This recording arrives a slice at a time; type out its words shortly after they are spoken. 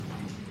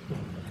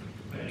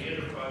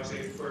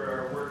project for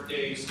our work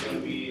day is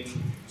going to be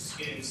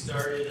getting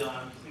started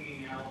on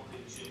cleaning out the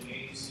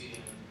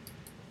gymnasium.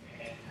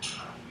 And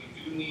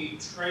we do need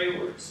tray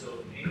work, so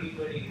if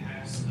anybody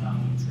has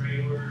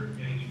tray work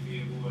that you'd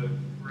be able to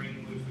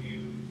bring with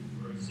you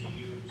or to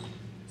use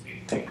to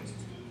take things to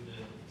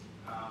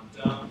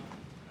the dump,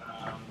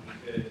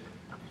 we could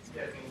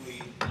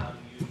definitely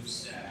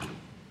use that.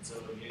 So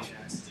again,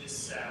 that's this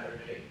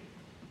Saturday.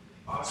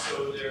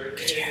 Also, there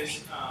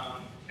is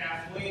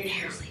Kathleen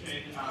has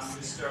been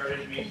just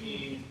started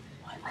making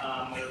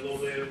a little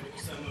bit of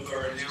some of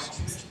our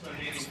announcements,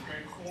 putting in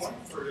print form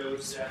for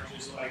those that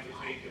just like to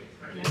take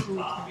a printed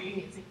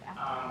copy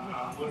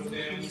with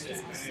them to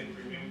kind of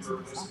remember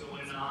what's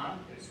going on,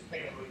 because you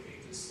can't really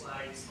take the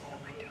slides home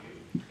with you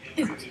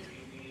and print it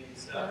and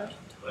stuff.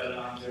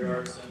 But there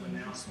are some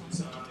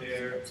announcements on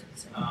there.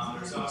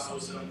 There's also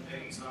some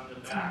things on the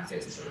back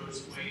that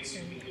shows ways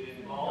you can get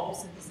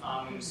involved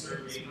in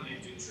serving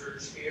in the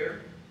church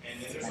here. And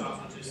then there's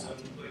also just some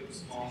quick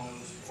small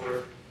notes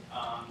for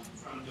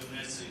from the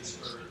message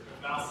or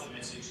about the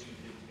message you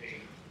can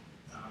take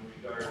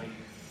regarding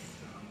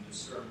the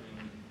sermon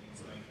and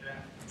things like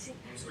that.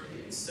 And so we're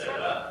getting set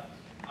up.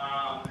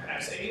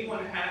 Has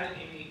anyone had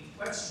any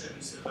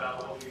questions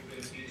about what we've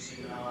been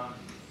teaching on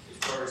as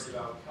far as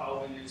about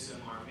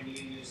Calvinism,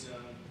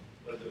 Arminianism,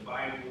 what the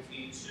Bible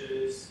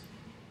teaches?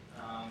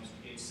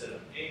 Getting set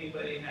up.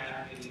 Anybody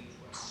have any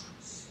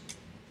questions?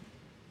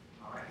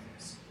 All right,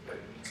 yes. Good.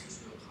 There's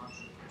no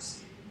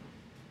controversy.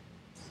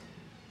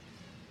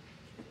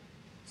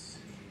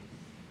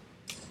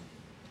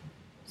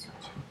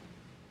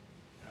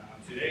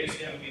 Today's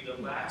going to be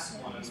the last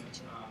one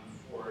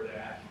for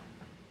that.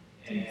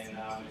 And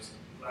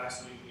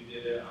last week we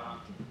did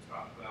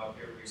talk about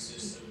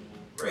irresistible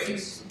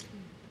grace.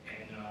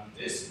 And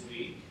this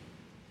week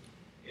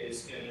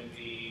is going to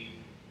be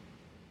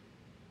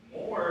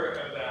more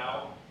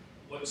about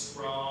what's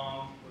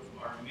wrong with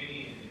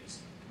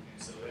Arminianism.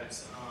 And so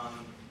that's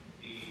on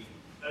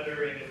the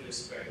other end of the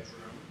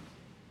spectrum,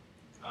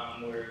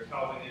 where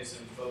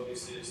Calvinism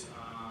focuses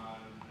on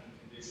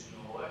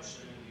unconditional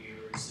election,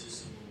 the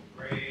irresistible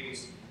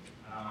grace,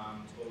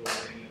 total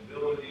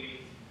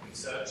availability, and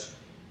such.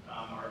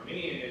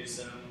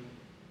 Arminianism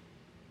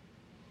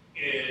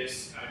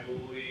is, I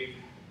believe,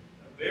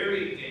 a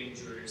very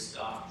dangerous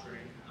doctrine,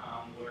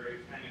 where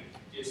it kind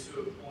of gets to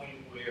a point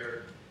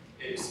where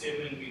it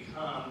even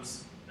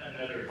becomes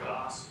another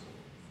gospel.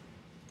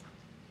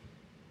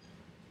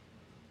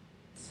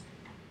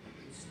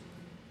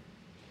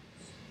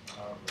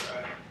 All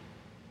right.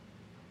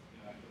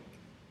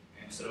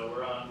 And so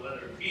we're on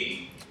letter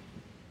P.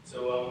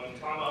 So when we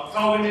talk about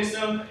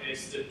Calvinism,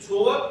 it's the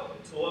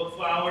tulip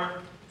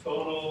flower,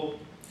 total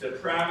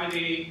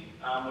depravity,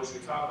 which we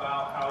talk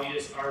about how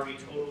are we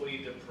totally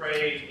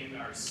depraved in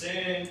our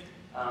sin?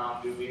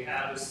 Do we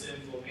have a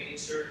sinful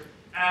nature?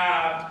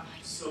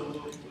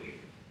 Absolutely.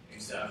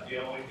 And stuff. The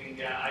only thing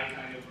that I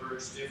kind of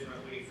urge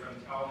differently from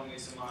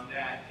Calvinism on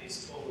that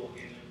is total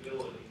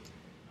inability.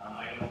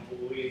 I don't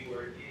believe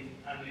we're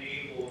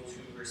unable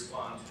to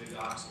respond to the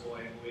gospel.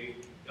 I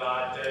believe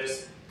God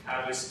does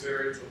have a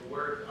spirit to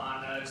work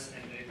on us,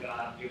 and then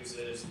God gives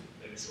us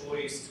the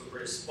choice to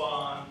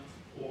respond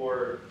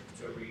or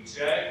to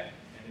reject.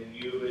 And then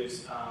U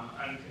is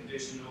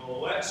unconditional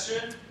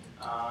election,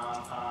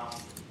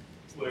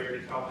 where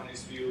the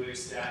Calvinist view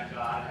is that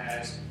God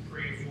has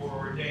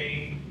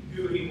pre-foreordained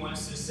who He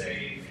wants to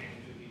save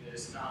and who He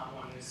does not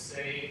want to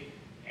save.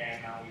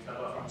 And we talk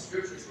about from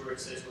scriptures where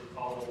it says we're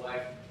called to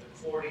life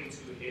according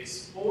to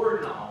His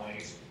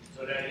foreknowledge,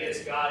 so that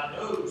yes, God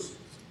knows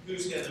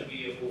who's going to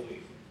be a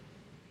believer.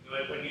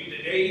 But when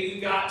the day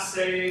you got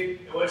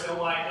saved, it wasn't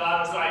like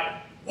God was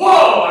like,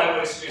 "Whoa, I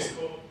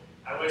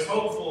was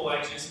hopeful,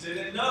 I just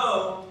didn't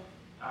know."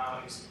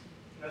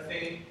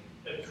 Nothing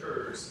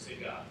occurs to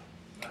God.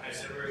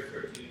 Has ever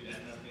occurred to you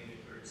that nothing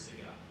occurs to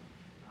God?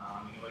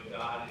 You know what?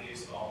 God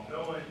is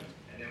all-knowing,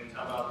 and then we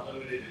talk about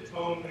limited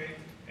atonement,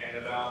 and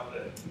about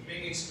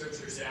many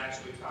scriptures that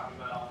actually talk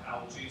about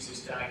how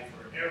Jesus died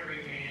for every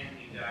man,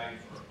 He died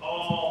for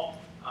all,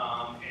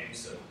 and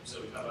so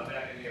we talk about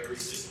that in the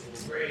irresistible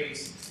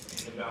grace,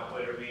 and about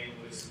whether man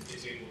is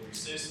able to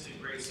resist the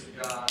grace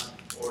of God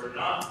or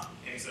not.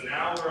 And so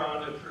now we're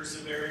on the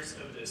perseverance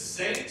of the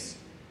saints,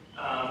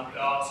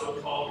 also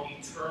called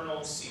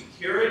eternal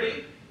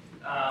security.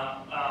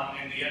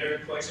 And the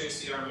other question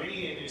is the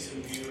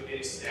Arminianism view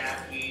is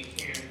that we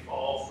can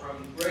fall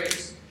from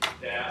grace,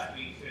 that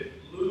we could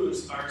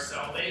lose our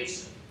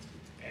salvation.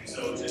 And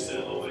so just a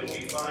little bit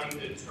define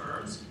the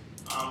terms.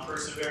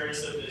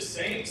 Perseverance of the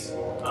saints is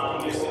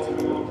the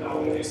typical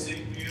Calvinistic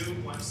view.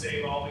 Once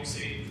saved, always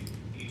saved,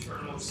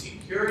 eternal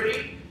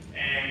security.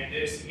 And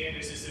this, again,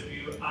 this is a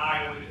view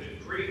I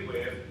would agree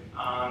with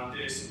on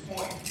this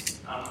point.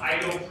 I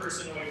don't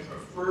personally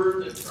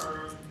prefer the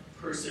term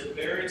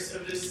perseverance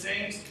of the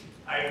saints.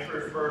 I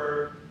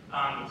prefer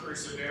the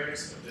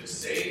perseverance of the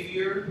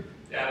Savior,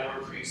 that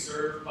we're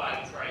preserved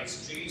by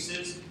Christ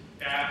Jesus,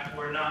 that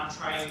we're not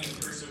trying to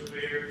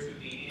persevere to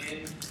the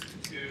end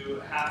to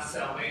have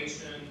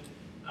salvation,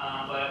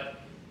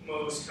 but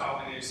most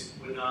Calvinists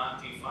would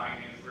not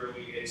define it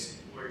really as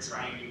we're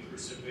trying to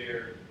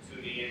persevere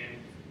to the end.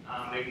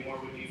 They more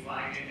would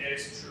define it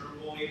as true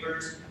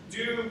believers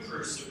do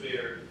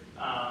persevere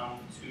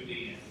to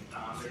the end.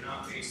 They're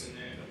not basing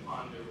it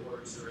upon their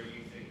works or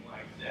anything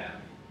like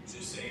that. They're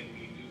just saying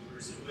we do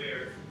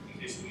persevere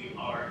because we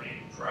are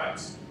in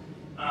Christ.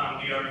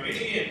 The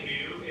Arminian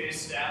view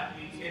is that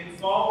we can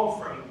fall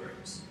from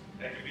grace.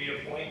 That could be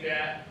a point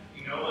that,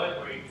 you know what,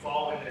 where you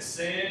fall into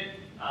sin,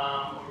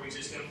 or we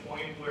just in a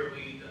point where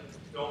we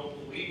don't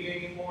believe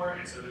anymore,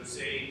 and so to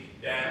say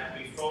that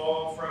we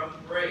fall from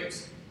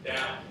grace,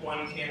 that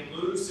one can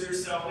lose their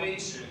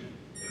salvation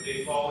if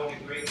they fall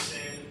into great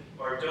sin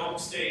or don't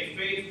stay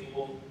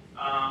faithful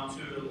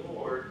to the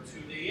Lord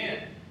to the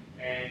end.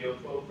 And you'll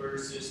quote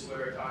verses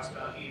where it talks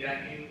about, he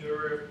that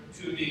endureth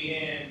to the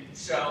end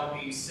shall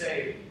be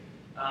saved.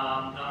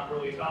 Not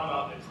really talking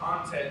about the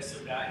context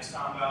of that. It's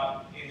talking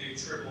about in the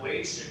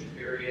tribulation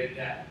period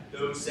that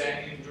those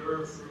that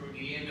endure through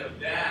the end of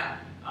that,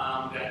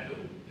 that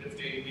if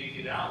they make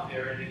it out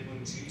there, and then when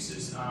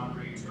Jesus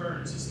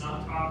returns, it's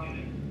not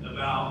talking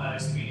about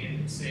us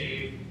being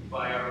saved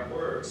by our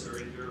works or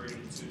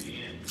enduring to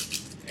the end.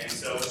 And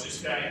so it's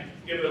just kind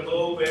of give it a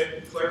little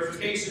bit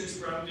clarifications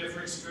from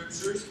different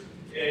scriptures,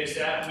 is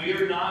that we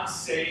are not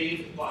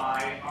saved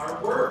by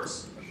our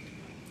works.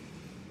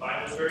 The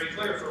Bible is very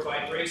clear, for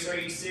by grace are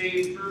ye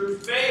saved through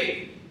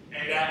faith,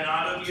 and that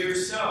not of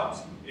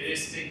yourselves. It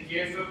is the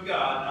gift of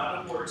God,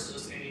 not of works,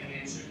 lest any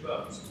man should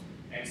boast.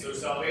 And so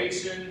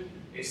salvation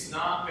is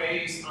not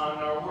based on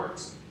our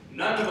works.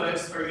 None of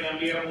us are going to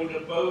be able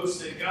to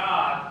boast to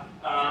God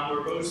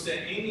or boast to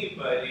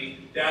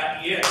anybody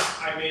that, yes,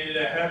 I made it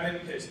to heaven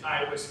because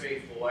I was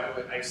faithful.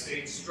 I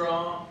stayed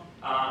strong.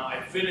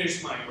 I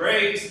finished my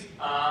race,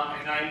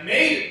 and I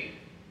made it.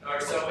 Our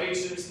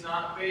salvation is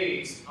not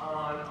based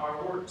on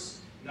our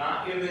works.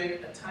 Not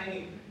even a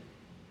tiny bit.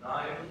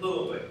 Not even a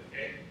little bit.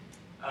 Okay?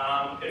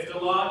 If the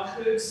law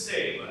could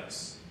save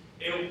us,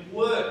 it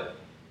would.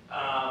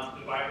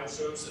 The Bible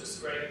shows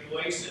us,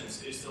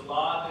 regulations. Is the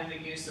law then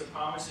against the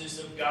promises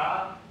of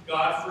God?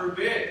 God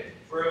forbid.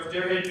 For if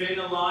there had been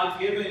a law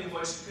given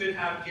which could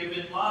have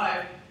given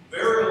life,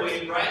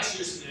 verily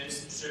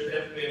righteousness should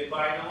have been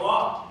by the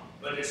law.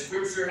 But the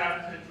Scripture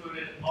hath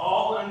concluded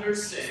all under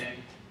sin,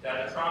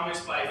 that a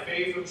promise by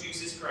faith of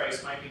Jesus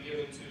Christ might be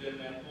given to them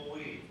that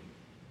believe.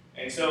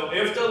 And so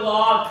if the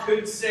law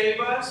could save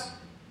us,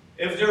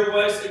 if there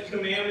was a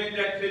commandment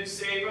that could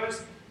save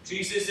us,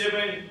 Jesus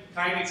even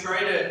kind of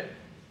tried to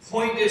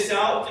point this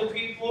out to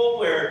people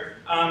where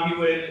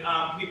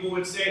people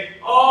would say,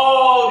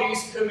 "Oh,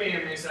 these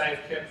commandments I've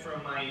kept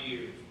from my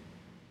youth,"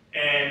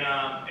 and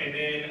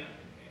then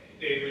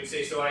they would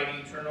say, "So I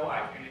need eternal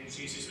life." And then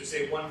Jesus would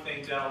say, "One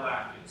thing thou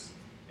lackest."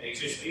 And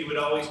he would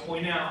always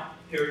point out,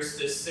 here's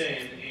the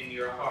sin in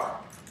your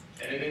heart.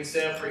 And then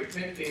instead of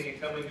repenting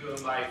and coming to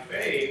him by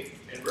faith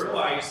and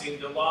realizing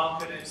the law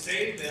couldn't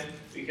save them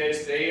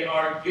because they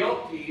are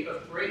guilty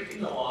of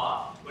breaking the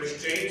law,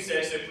 which James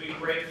says if we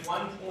break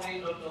one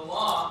point of the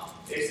law,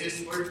 it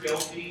says we're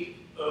guilty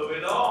of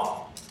it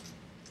all.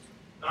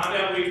 Not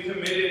that we've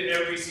committed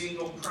every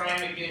single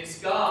crime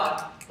against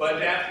God, but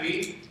that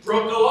we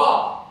broke the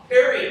law,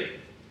 period.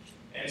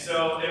 And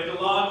so if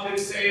the law could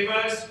save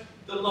us,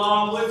 the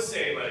law would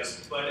save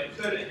us, but it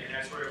couldn't. And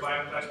that's where the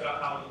Bible talks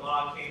about how the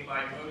law came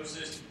by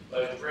Moses,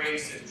 but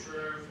grace and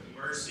truth and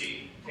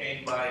mercy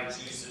came by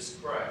Jesus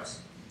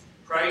Christ.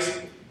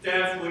 Christ's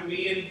death would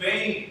be in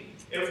vain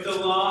if the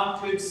law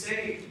could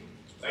save.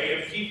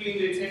 If keeping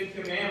the 10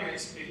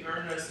 Commandments could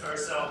earn us our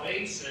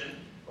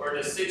salvation, or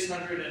the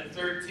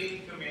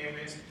 613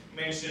 commandments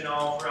mentioned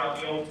all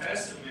throughout the Old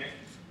Testament,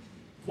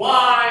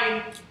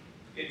 why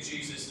did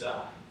Jesus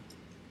die?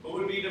 What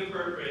would be the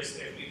purpose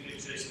if we could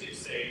just get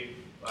saved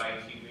by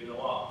keeping the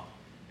law?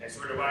 That's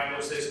where the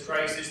Bible says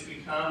Christ has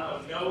become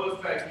of no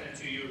effect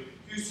unto you,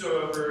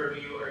 whosoever of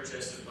you are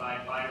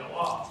justified by the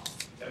law.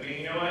 I mean,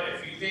 you know what?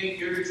 If you think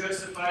you're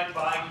justified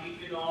by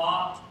keeping the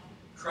law,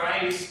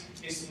 Christ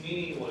is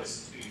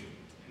meaningless to you.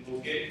 And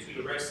we'll get to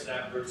the rest of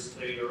that verse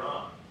later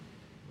on.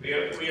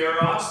 We are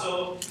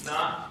also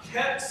not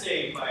kept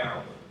saved by our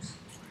works.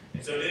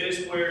 And so this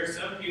is where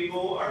some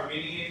people,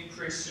 Arminian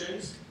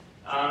Christians,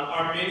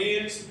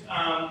 Arminians,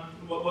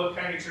 what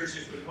kind of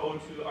churches would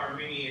hold to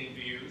Arminian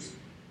views?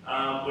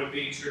 Would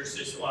be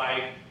churches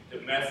like the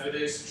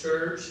Methodist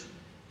Church,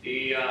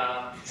 the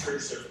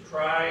Church of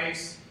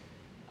Christ,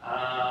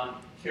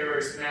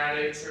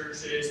 charismatic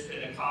churches,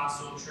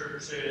 Pentecostal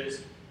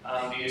churches,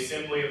 the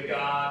Assembly of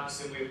God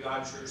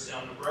Church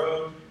down the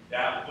road.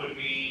 That would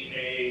be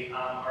a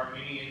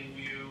Arminian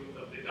view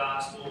of the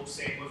gospel.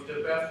 Same with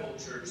the Bethel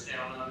Church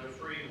down on the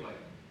freeway.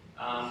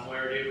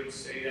 Where they would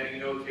say that,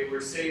 okay,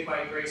 we're saved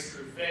by grace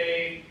through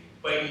faith,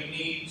 but you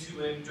need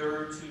to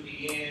endure to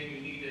the end.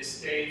 You need to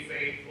stay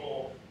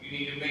faithful. You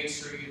need to make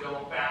sure you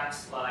don't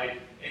backslide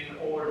in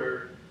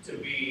order to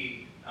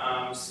be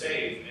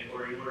saved,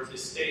 or in order to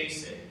stay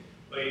saved.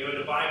 But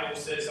the Bible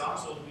says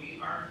also we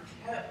aren't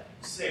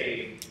kept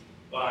saved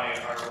by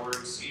our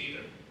works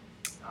either.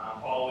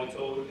 Paul was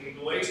told in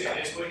Galatia,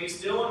 that's what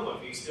he's dealing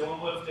with. He's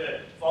dealing with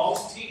the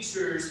false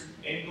teachers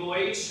in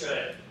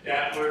Galatia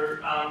that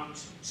were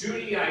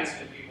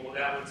Judaizing people,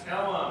 that would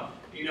tell them,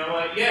 you know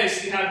what,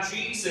 yes, you have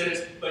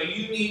Jesus, but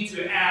you need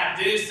to add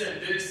this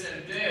and this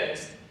and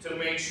this to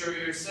make sure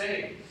you're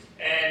saved.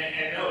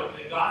 And no,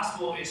 the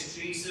gospel is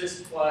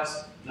Jesus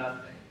plus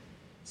nothing.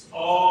 It's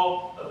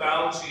all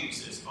about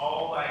Jesus,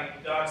 all by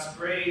God's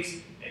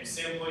grace and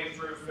simply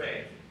through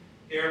faith.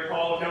 Here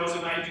Paul tells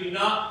him, I do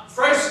not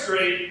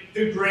frustrate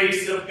the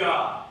grace of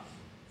God.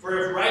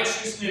 For if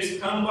righteousness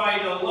come by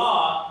the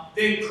law,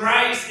 then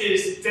Christ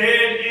is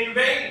dead in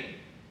vain.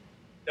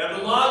 That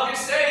the law could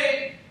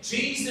say,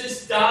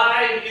 Jesus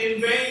died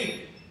in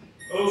vain.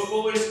 O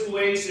foolish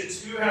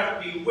Galatians, who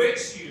have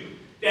bewitched you,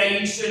 that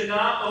ye should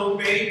not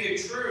obey the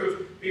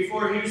truth,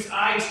 before whose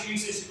eyes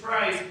Jesus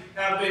Christ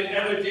have been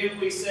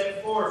evidently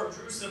set forth,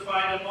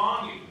 crucified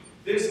among you.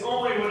 This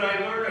only would I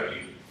learn of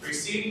you.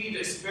 Receive ye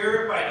the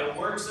Spirit by the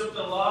works of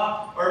the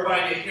law, or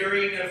by the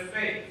hearing of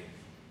faith?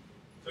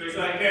 So he's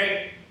like,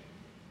 hey,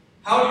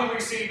 how do you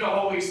receive the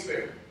Holy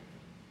Spirit?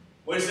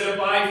 Was it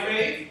by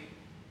faith,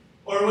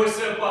 or was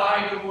it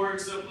by the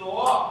works of the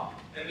law?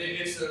 And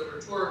it's a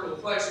rhetorical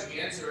question.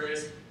 The answer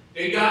is,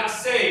 they got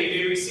saved.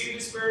 They received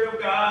the Spirit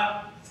of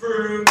God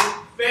through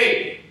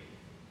faith.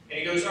 And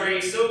he goes, are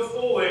ye so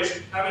foolish,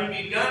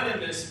 having begun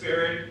in the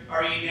Spirit,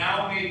 are ye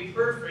now made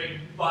perfect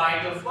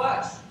by the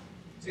flesh?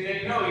 See,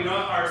 no,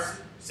 our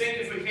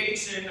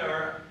sanctification,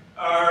 or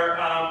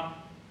our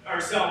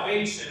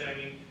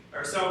salvation,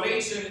 our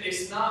salvation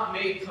is not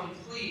made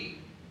complete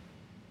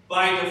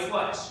by the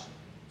flesh.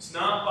 It's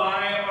not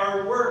by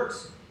our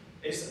works.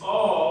 It's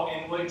all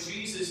in what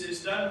Jesus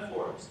has done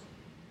for us.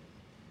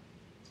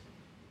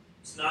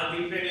 It's not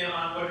dependent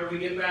on whether we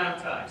get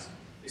baptized.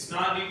 It's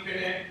not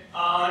dependent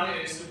on,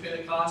 it's the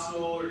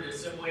Pentecostal or the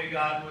Assembly of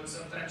God would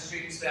sometimes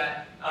change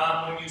that.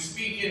 When you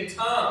speak in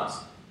tongues,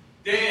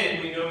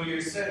 then we know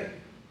you're saved.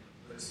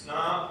 But it's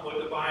not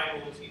what the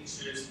Bible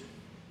teaches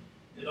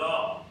at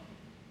all.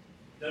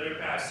 Another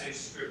passage of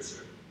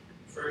Scripture,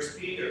 1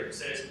 Peter,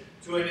 says,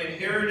 to an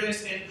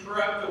inheritance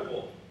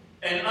incorruptible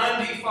and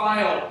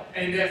undefiled,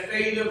 and that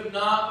fadeth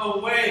not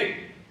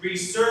away,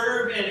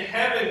 reserved in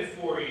heaven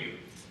for you,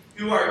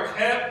 who are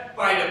kept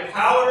by the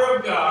power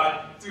of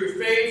God through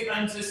faith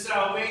unto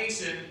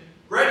salvation,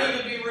 ready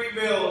to be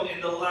revealed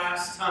in the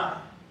last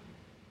time.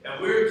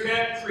 And we're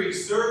kept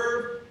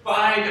preserved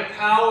by the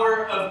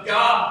power of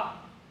God.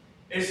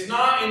 It's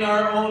not in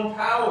our own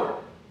power.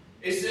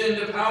 It's in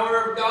the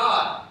power of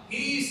God.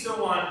 He's the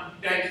one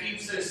that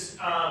keeps us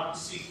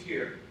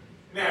secure.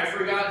 I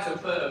forgot to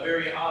put a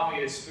very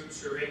obvious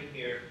scripture in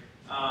here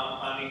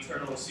on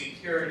eternal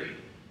security.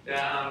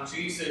 That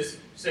Jesus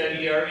said,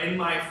 ye are in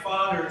my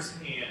Father's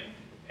hand,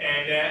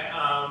 and that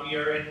ye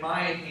are in my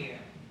hand.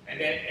 And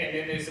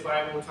then as the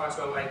Bible talks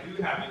about, like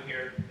you have in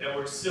here, that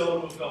we're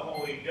sealed with the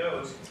Holy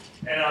Ghost.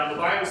 And the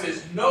Bible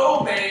says,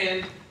 no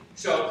man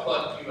shall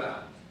pluck you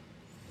out.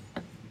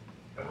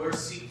 And we're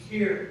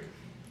secure.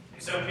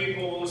 And some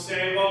people will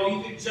say, well,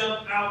 you can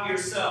jump out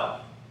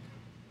yourself.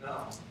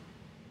 No.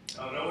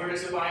 Nowhere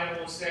does the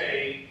Bible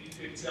say you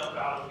could jump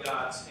out of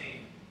God's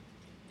hand.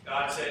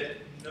 God said,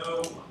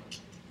 no one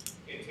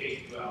can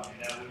take you out,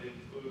 and that would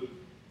include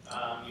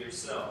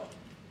yourself.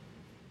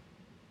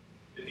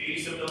 The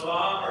deeds of the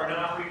law are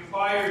not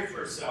required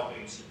for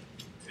salvation.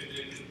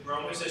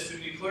 Romans says, to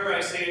declare,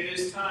 I say at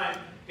this time,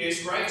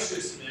 his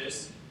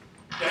righteousness,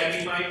 that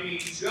he might be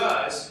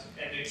just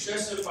and the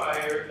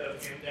justifier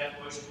of him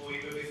that was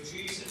believeth in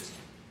Jesus.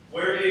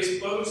 Where is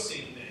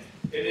boasting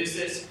then? It is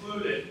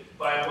excluded.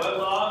 By what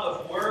law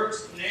of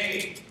works?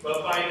 Nay,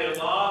 but by the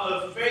law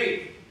of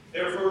faith.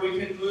 Therefore we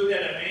conclude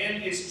that a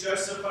man is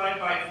justified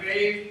by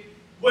faith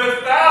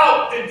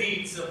without the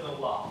deeds of the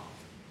law.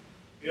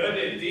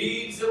 The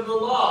deeds of the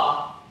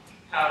law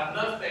have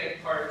nothing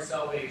part of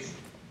salvation.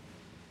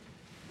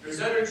 There's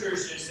other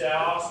churches that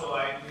also,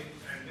 and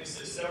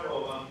this is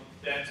several of them,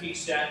 that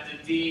teach that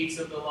the deeds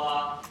of the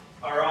law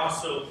are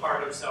also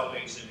part of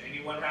salvation.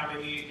 Anyone have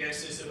any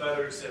guesses of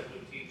others that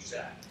would teach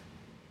that?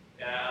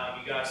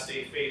 You got to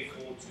stay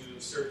faithful to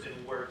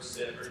certain works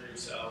that earn your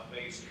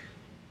salvation.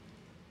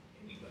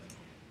 Anybody?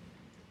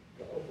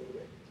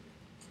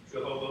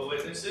 Jehovah's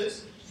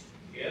Witnesses?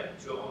 Yeah,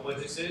 Jehovah's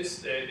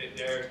Witnesses.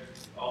 They're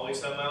always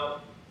talking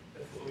about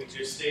if we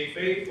just stay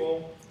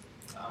faithful.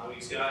 We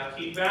just got to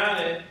keep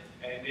at it,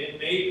 and then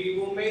maybe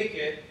we'll make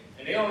it.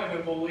 And they don't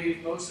even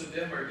believe most of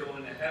them are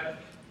going to heaven.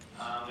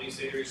 They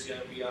say they're just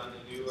going to be on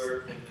the new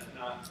earth and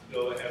not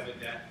go to heaven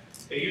yet.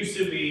 It used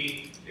to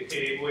be,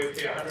 okay,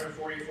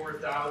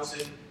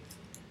 144,000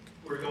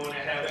 were going to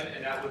heaven,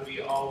 and that would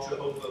be all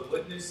Jehovah's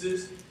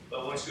Witnesses.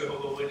 But once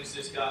Jehovah's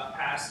Witnesses got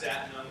past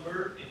that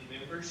number in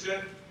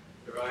membership,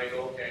 they're like,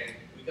 okay,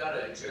 we got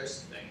to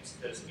adjust things,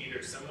 because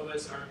either some of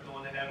us aren't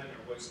going to heaven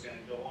or what's going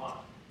to go on.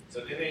 So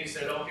then they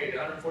said, okay, the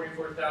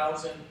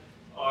 144,000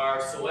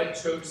 are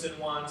select chosen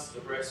ones,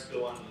 the rest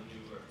go on the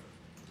new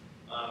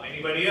earth.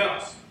 Anybody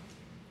else?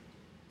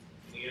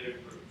 Any other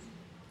groups?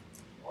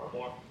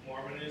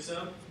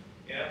 Mormonism?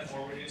 Yeah,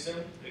 Mormonism.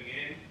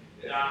 Again,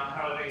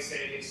 how they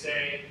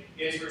say,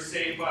 is we're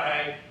saved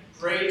by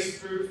grace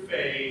through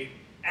faith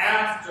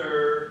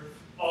after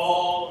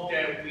all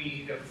that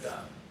we have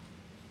done.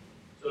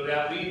 So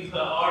that we put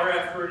our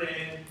effort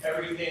in,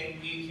 everything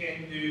we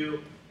can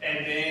do,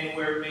 and then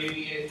where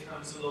maybe it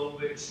comes a little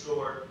bit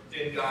short,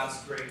 then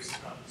God's grace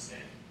comes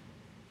in.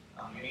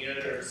 Any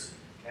others?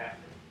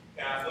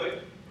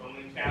 Catholic,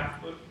 Roman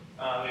Catholic,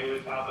 they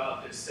would talk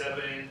about the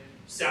 7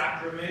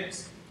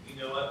 sacraments. You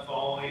know what?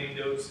 Following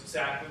those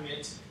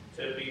sacraments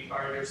to be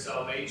part of their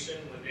salvation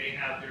when they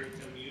have their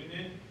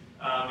communion.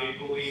 They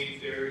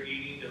believe they're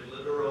eating the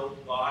literal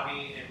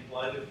body and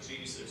blood of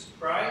Jesus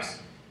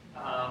Christ.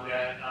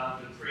 That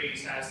the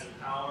priest has the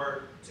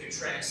power to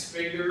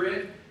transfigure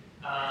it.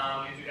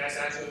 And that's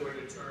actually where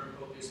the term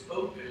hocus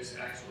pocus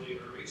actually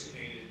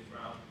originated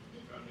from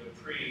the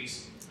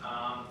priest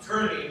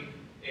turning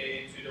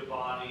it into the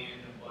body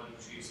and the blood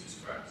of Jesus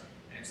Christ.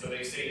 And so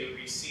they say you're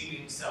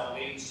receiving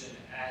salvation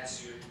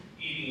as you're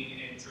eating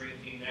and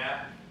drinking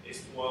that,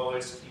 as well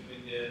as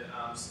keeping the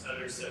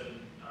other 7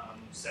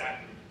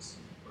 sacraments,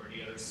 or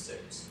the other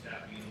 6,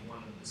 that being one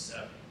of the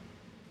 7.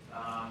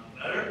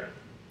 Another?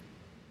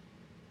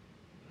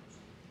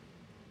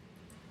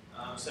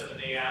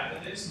 Seventh-day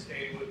Adventists,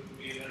 they would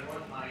be another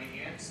one. My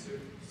aunts, they're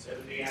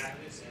Seventh-day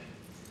Adventists,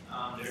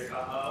 and they're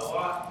talking about a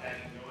lot that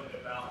you know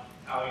about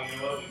how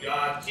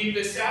God keep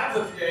the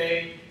Sabbath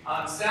day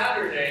on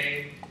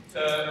Saturday to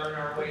earn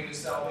our way to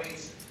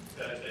salvation,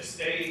 to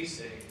stay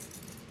safe.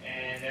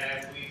 And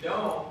if we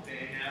don't,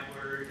 then that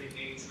we're in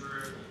danger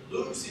of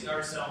losing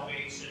our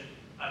salvation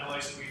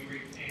unless we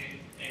repent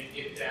and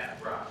get that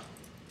right.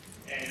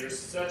 And there's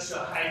such a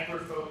hyper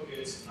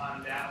focus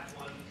on that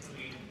one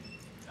communion.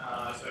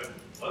 So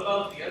what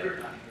about the other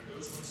 9? Are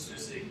those ones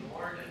just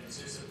ignored and it's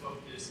just a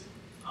focus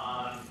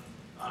on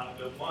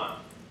the one,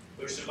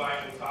 which the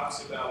Bible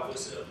talks about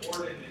was an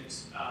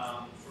ordinance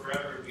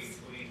forever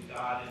between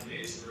God and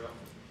Israel.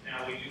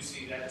 Now we do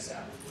see that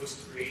Sabbath was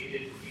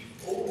created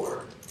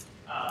before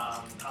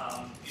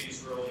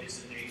Israel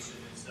is a nation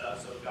and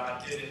stuff. So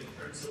God did in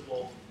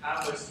principle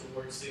have us to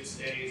work 6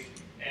 days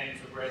and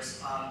to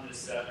rest on the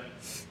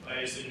 7th. But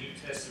as the New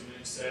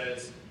Testament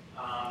says,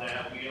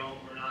 that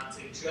we're not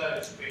to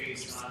judge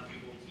based on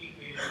people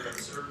keeping or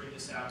observing the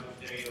Sabbath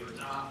day or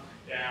not.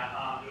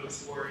 That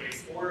those were a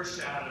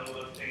foreshadow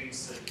of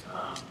things to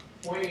come,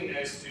 pointing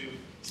us to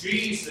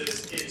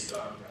Jesus is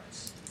our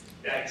rest.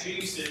 That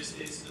Jesus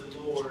is the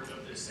Lord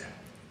of the Sabbath.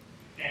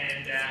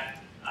 And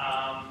that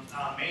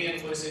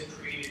man wasn't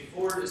created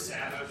for the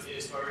Sabbath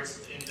as far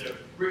as in the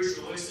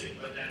ritualistic,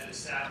 but that the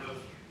Sabbath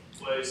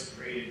was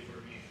created for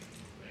man.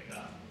 Thank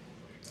God.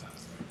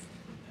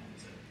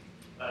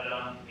 But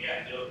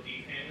they'll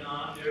depend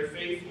on their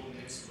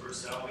faithfulness for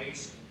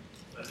salvation.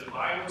 But the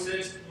Bible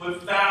says,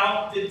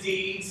 without the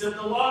deeds of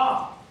the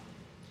law,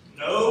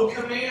 no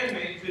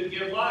commandment could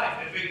give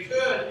life. If it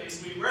could,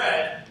 as we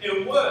read,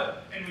 it would,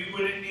 and we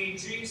wouldn't need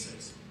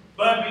Jesus.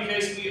 But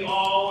because we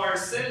all are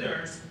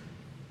sinners,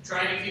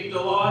 trying to keep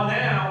the law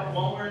now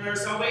won't earn our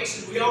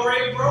salvation. We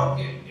already broke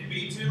it. It'd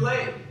be too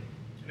late.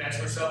 And that's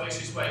where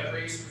salvation is by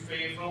grace through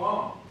faith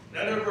alone.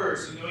 Another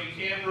verse, you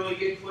can't really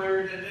get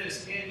clearer than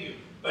this, can you?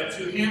 But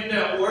to him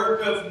that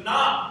worketh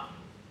not,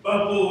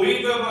 but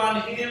believeth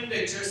on him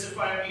that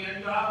justifieth the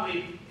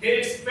ungodly,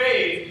 his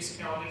faith is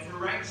counted for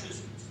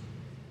righteousness.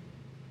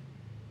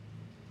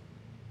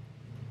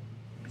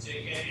 So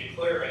you can't get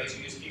clearer as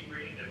you just keep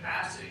reading the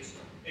passage.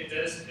 It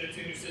does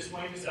continue to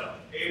explain itself.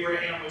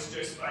 Abraham was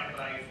justified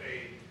by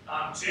faith.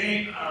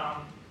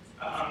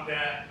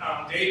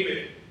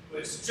 David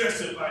was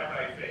justified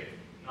by faith,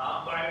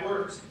 not by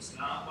works. It's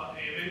not by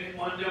even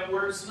one that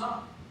works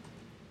not.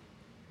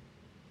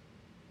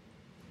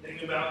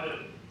 Think about the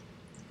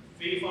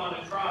thief on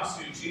the cross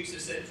who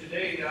Jesus said,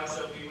 "Today thou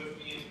shalt be with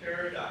me in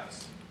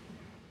paradise."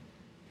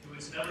 He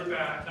was never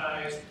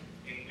baptized,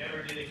 and he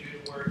never did a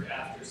good work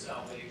after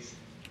salvation.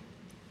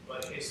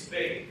 But his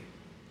faith,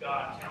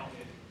 God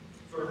counted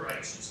for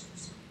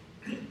righteousness.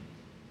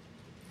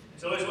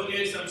 So let's look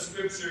at some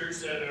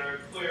scriptures that are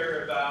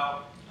clear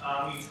about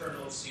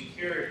eternal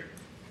security.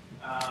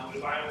 The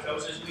Bible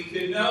tells us we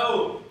can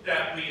know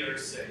that we are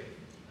saved.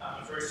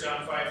 1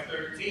 John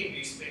 5:13,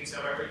 these things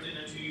have I written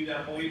unto you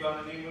that believe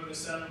on the name of the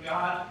Son of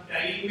God,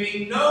 that ye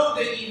may know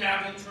that ye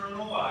have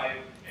eternal life,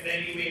 and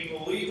that ye may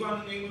believe on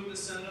the name of the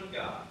Son of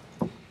God.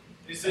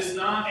 This is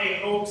not a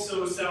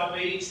hope-so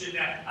salvation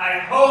that I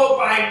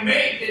hope I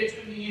make it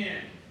to the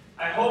end.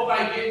 I hope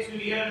I get to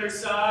the other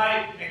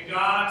side, and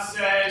God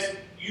says,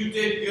 you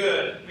did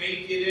good,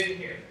 make it in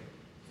here.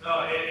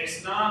 No,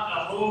 it's not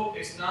a hope,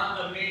 it's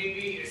not a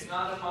maybe, it's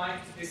not a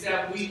might. It's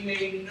that we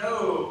may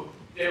know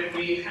that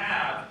we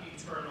have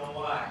eternal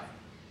life.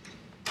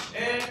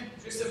 And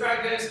just the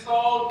fact that it's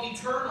called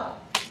eternal.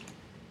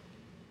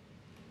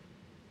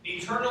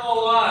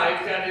 Eternal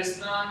life that is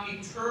not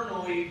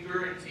eternally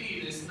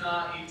guaranteed is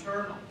not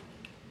eternal.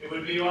 It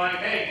would be like,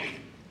 hey,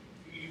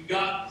 you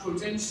got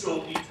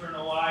potential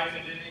eternal life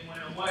and then it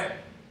went away.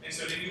 And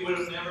so then you would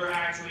have never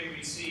actually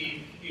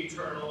received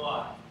eternal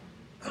life.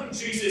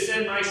 Jesus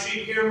said, my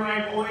sheep hear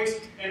my voice,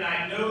 and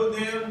I know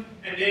them,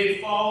 and they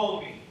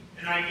follow me.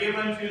 And I give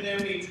unto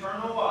them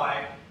eternal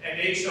life, and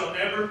they shall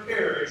never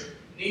perish,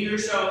 neither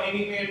shall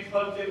any man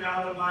pluck them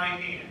out of my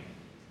hand.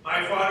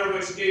 My Father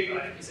which gave,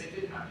 I guess I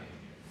did not name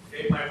it.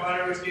 Okay, my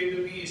Father which gave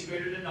to me is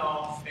greater than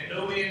all, and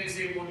no man is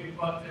able to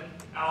pluck them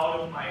out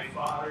of my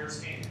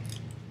Father's hand.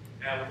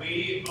 Now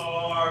we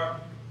are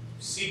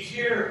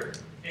secure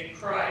in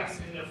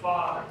Christ, in the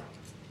Father.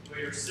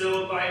 We are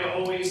sealed by the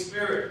Holy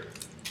Spirit.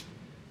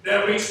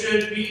 That we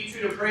should be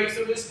to the praise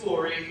of His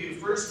glory, who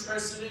first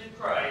trusted in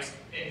Christ,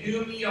 and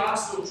whom He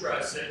also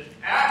trusted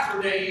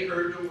after they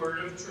heard the word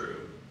of truth.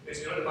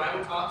 Because the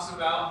Bible talks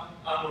about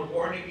we're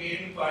born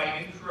again by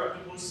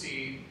incorruptible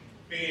seed,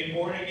 being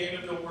born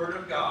again of the Word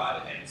of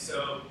God, and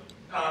so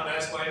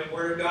that's why the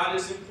Word of God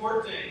is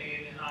important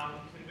in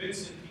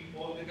convincing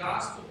people of the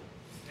gospel.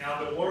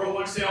 Now the world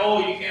would say, oh,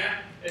 you can't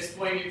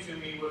explain it to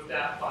me with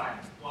that Bible.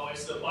 Well,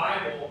 it's the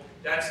Bible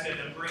that's going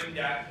to bring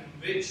that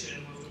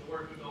conviction with the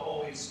work of the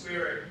Holy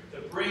Spirit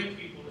to bring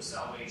people to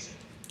salvation.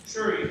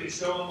 Sure, you can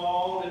show them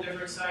all the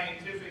different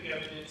scientific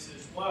evidence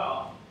as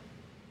well,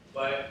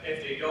 but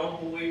if they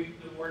don't believe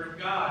the Word of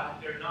God,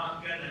 they're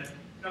not going to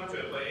come to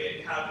it.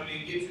 But how do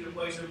they get to the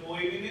place of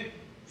believing it?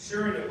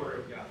 Sure, in the Word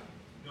of God.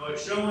 You know,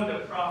 it's showing the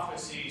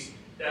prophecies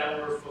that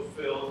were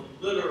fulfilled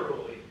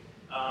literally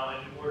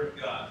in the Word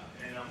of God.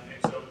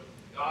 And so,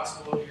 the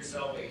gospel of your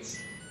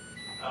salvation.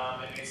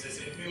 And it says,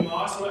 in whom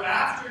also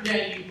after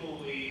that you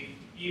believe,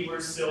 ye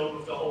were sealed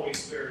with the Holy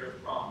Spirit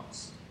of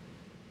promise.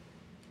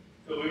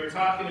 So we were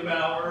talking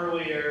about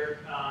earlier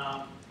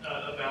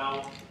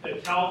about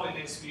the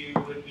Calvinist view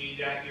would be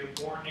that you're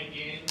born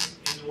again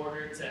in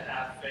order to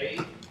have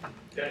faith,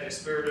 that the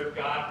Spirit of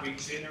God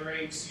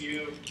regenerates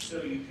you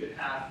so you could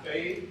have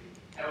faith.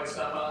 I was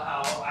talking about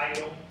how I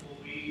don't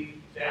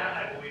believe that.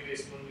 I believe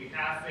it's when we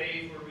have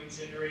faith, we're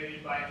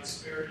regenerated by the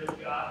Spirit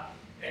of God.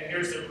 And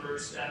here's a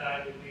verse that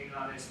I would lean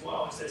on as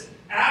well. It says,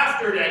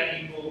 after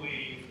that you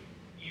believe,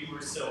 you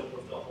were sealed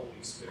with the Holy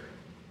Spirit.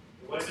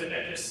 It wasn't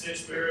that just the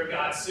Spirit of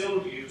God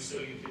sealed you so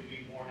you could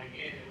be born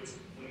again. It was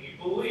when you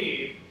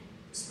believe,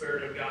 the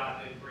Spirit of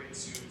God then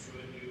brings you to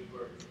a new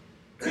birth.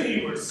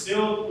 You were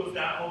sealed with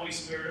that Holy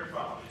Spirit of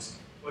promise,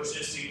 which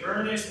is the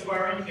earnest of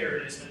our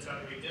inheritance unto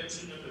the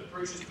redemption of the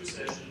purchased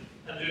possession,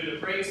 unto the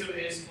praise of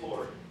His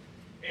glory.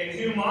 In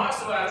whom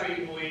also after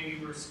you believe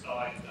you were,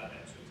 I've done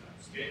that 2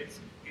 times. Okay?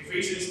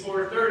 Ephesians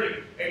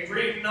 4:30, and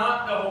grieve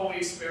not the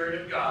Holy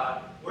Spirit of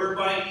God,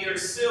 whereby ye are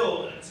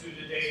sealed unto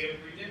the day of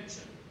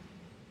redemption.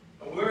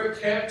 And we're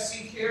kept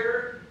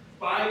secure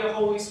by the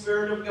Holy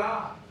Spirit of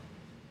God.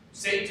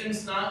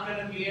 Satan's not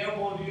going to be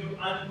able to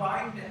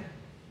unbind that.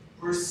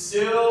 We're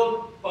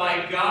sealed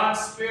by God's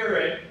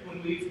Spirit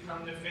when we've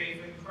come to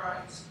faith in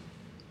Christ.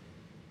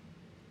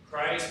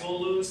 Christ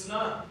will lose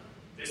none.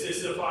 This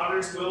is the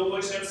Father's will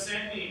which hath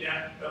sent me,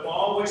 that of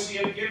all which He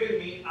hath given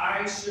me,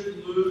 I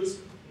should lose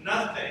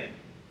nothing,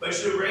 but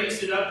should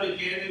raise it up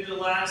again in the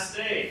last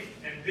day.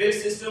 And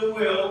this is the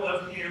will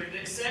of Him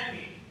that sent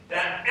me,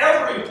 that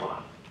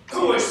everyone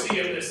who will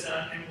seeth the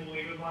Son and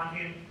believe upon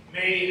Him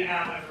may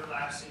have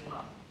everlasting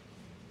life.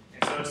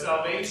 And so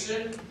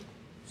salvation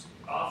is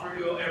offered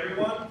to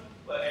everyone,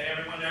 but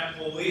everyone that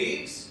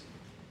believes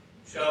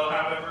shall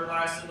have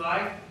everlasting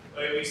life.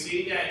 But we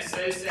see that it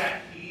says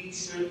that he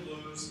should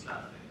lose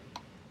nothing.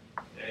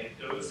 Okay?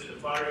 Those that the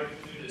Father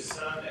given to the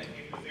Son that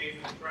came to faith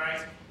in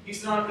Christ,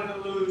 He's not going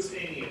to lose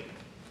any of it.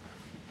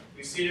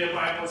 We see the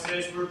Bible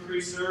says we're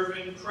preserved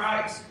in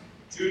Christ.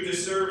 Jude, the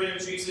servant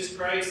of Jesus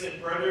Christ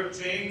and brother of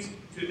James,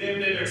 to them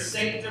that are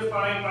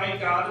sanctified by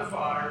God the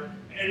Father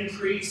and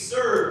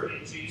preserved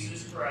in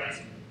Jesus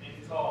Christ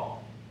and called.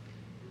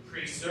 We're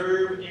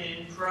preserved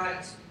in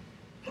Christ.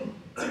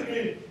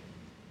 Nothing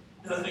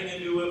to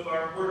do with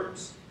our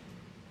works.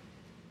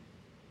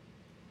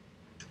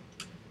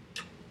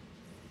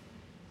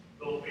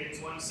 Philippians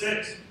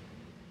 1:6.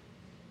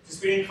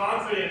 Just being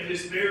confident of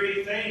this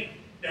very thing,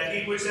 that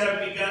He which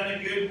hath begun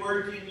a good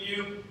work in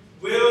you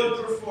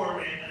will perform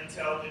it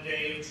until the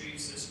day of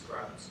Jesus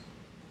Christ.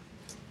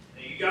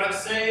 Now you got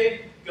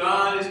saved,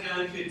 God is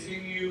going to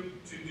continue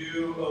to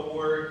do a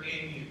work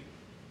in you.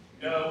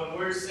 You know, when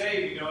we're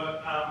saved, you know,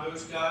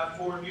 those God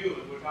foreknew,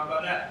 and we're talking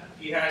about that.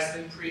 He has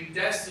been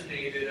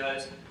predestinated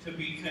us to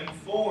be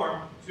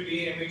conformed to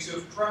the image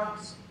of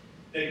Christ.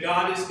 That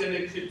God is going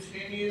to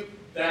continue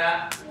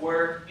that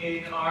work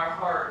in our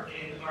heart,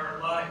 in our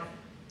life.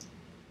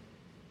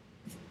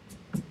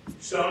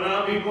 Shall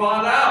not be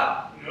blotted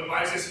out. You know, the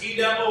Bible says, he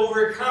that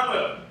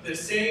overcometh, the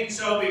same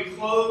shall be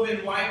clothed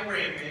in white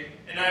raiment,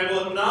 and I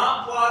will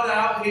not blot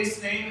out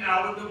his name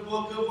out of the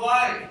book of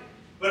life.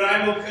 But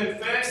I will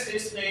confess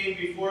his name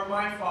before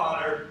my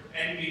Father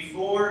and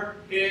before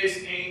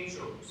his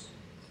angels.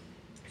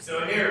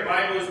 So here, the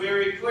Bible is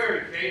very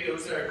clear, okay?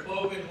 Those that are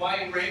clothed in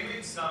white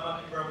raiment, some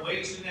in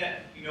Revelation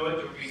that, you know,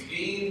 the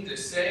redeemed, the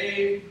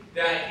saved,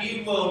 that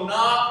he will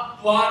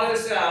not blot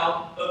us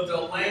out of the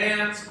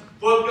Lamb's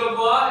book of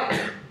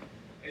life.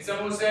 And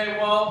some will say,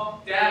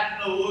 well, that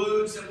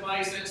alludes,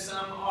 implies that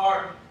some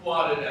are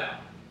blotted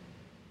out.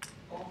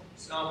 Well,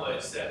 not what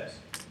it says.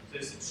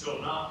 It says, it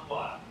shall not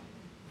fly.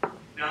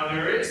 Now,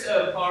 there is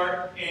a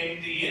part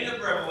in the end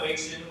of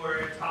Revelation where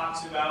it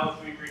talks about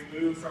if we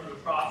remove from the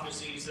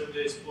prophecies of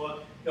this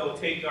book, he'll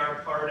take our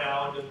part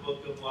out of the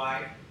book of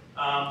life.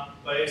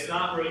 But it's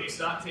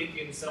not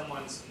taking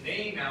someone's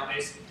name out,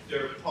 it's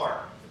their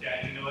part.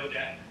 That, you know what,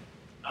 that,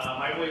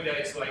 I believe that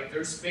it's like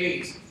there's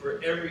space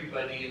for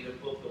everybody in the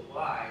book of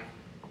life,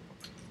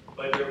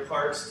 but their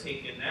part's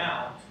taken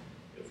out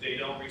if they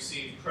don't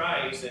receive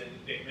Christ and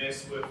they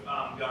mess with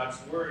God's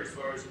word as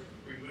far as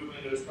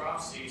removing those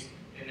prophecies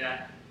and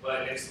that.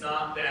 But it's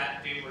not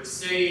that they were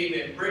saved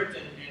and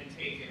written and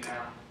taken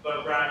out,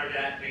 but rather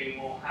that they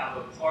will have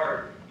a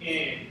part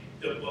in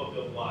the book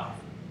of life.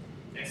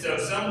 And so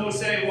some will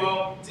say,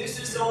 well, this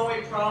is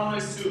only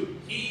promised to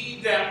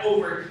he that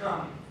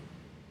overcomes.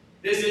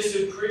 This is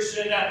a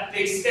Christian that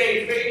they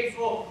stay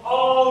faithful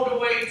all the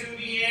way to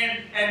the end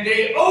and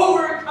they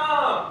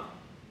overcome.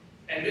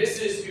 And this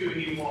is who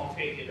he won't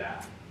take it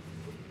out.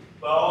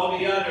 But all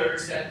the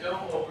others that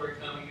don't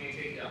overcome, he may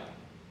take it out.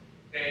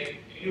 Okay?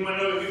 Anyone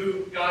know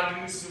who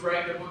God used to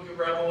write the book of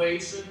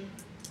Revelation?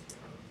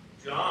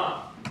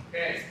 John.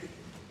 Okay.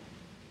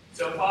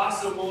 So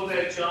possible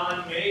that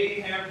John may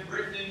have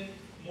written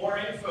more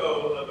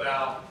info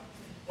about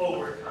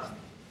overcoming.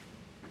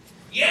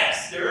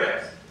 Yes, there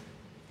is.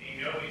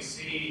 You know, we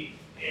see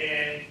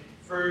in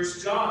 1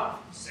 John,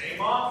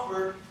 same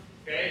offer.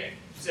 Okay?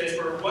 It says,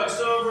 for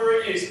whatsoever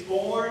is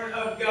born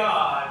of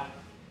God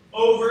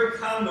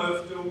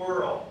overcometh the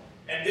world.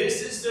 And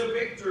this is the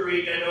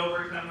victory that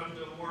overcometh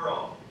the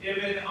world,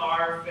 even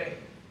our faith.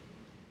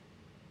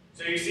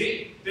 So you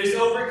see, this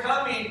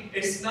overcoming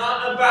is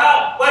not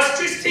about, let's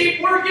just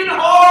keep working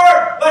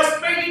hard, let's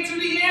make it to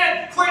the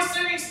end, quit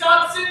sinning,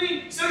 stop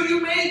sinning, so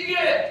you make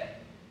it.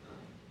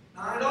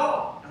 Not at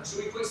all. Now,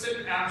 should we quit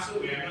sinning?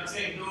 Absolutely. I'm not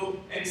saying go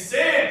and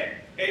sin.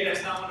 Okay,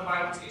 that's not what the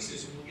Bible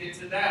teaches, and we'll get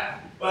to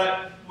that.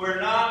 But we're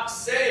not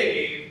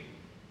saved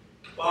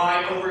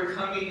by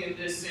overcoming in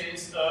this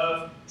sense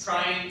of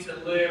trying to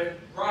live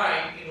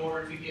right in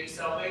order to get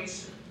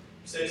salvation.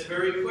 It says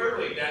very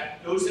clearly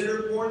that those that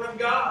are born of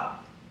God,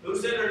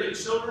 those that are the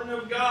children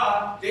of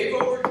God, they've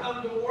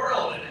overcome the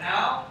world. And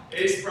how?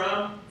 It's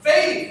from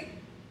faith,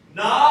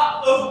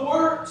 not of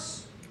works.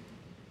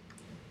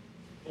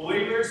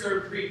 Believers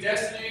are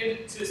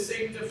predestinated to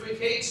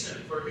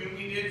sanctification. For whom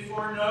he did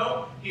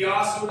foreknow, he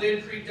also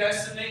did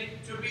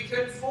predestinate to be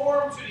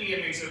conformed to the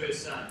image of his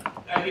Son,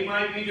 that he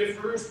might be the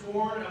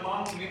firstborn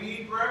among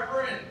many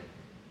brethren.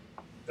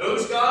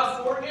 Those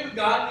God foreknew,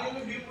 God knew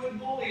who would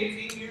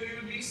believe, he knew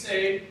who would be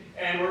saved,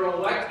 and were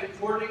elected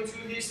according to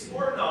his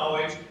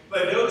foreknowledge.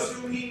 But those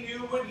whom he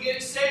knew would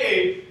get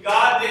saved,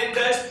 God then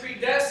does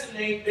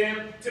predestinate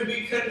them to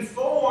be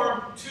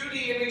conformed to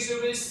the image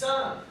of his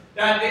Son,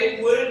 that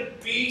they would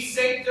be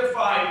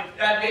sanctified,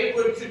 that they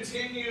would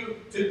continue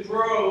to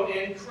grow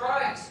in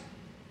Christ.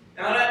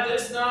 Now that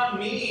does not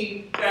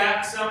mean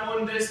that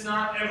someone does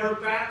not ever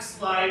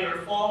backslide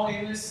or fall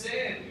into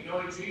sin. You know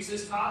what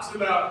Jesus talks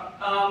about,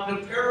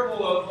 the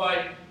parable of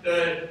like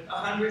the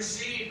 100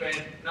 sheep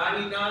and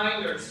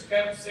 99 are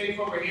kept safe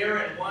over here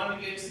and one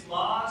gets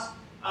lost.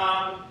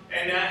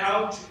 And that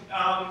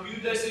how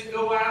you doesn't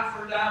go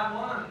after that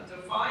one to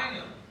find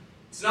them.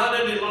 It's not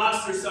that they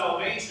lost their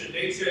salvation,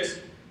 they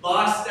just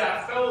lost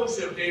that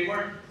fellowship. They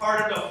weren't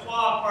part of the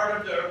flock, part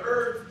of the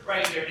herd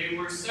right there. They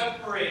were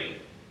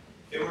separated.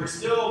 They were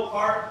still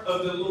part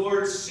of the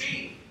Lord's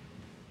sheep.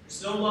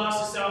 There's no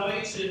loss of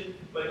salvation,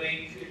 but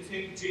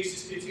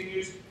Jesus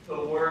continues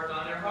to work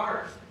on their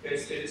heart.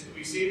 Because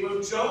we see it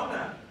with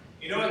Jonah.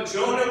 You know what?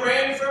 Jonah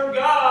ran from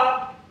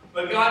God,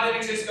 but God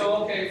didn't just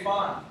go, okay,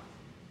 fine.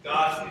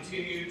 God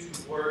continued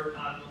to work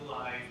on the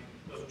life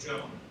of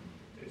Jonah,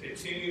 to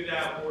continue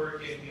that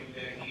work in him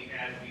that he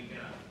had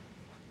begun.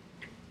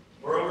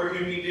 Moreover,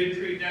 whom he did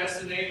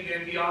predestinate,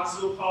 them he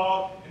also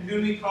called, and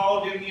whom he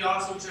called, them he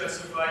also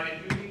justified,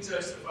 and whom he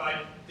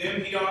justified,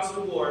 them he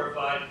also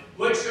glorified.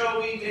 What shall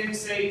we then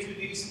say to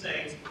these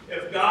things?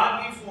 If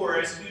God be for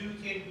us, who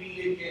can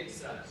be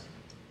against us?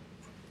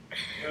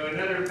 You know,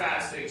 another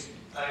passage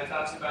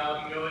talks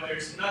about, you know, and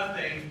there's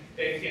nothing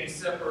that can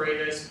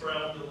separate us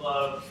from the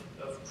love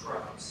of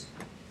Christ.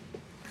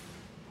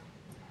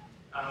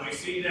 We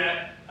see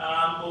that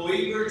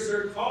believers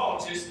are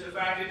called, just the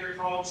fact that they're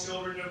called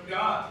children of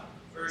God.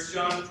 1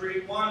 John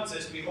 3:1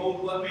 says,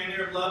 behold, what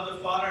manner of love the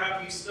Father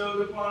hath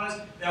bestowed upon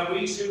us, that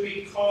we should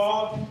be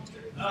called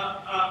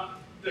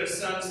the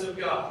sons of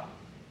God.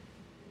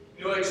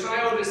 You know, a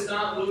child does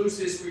not lose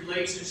his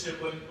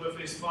relationship with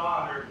his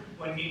father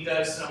when he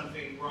does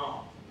something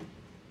wrong.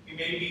 He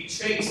may be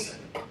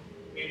chastened,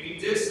 may be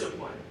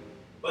disciplined,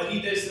 but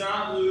he does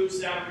not lose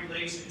that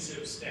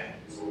relationship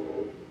status.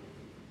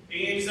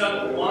 He ends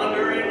up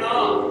wandering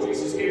off.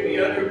 Jesus gave the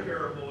other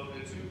parable of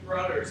the two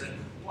brothers, and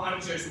one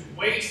just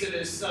wasted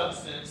his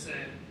substance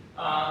and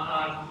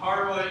on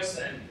harlots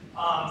and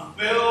on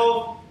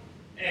filth,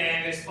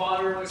 and his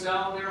father was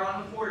out there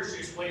on the porch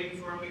just waiting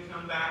for him to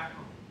come back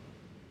home.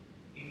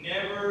 He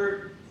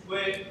never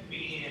quit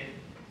being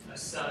a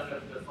son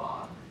of the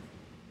Father.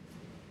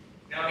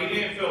 Now, he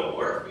didn't feel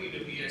worthy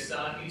to be a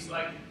son. He's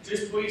like,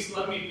 just please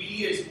let me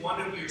be as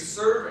one of your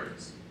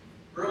servants.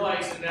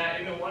 Realizing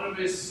that, one of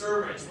his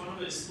servants, one of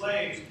his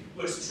slaves,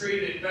 was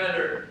treated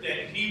better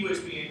than he was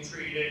being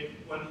treated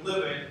when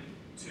living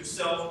to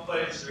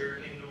self-pleasure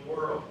in the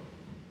world.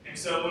 And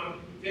so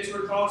when kids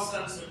were called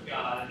sons of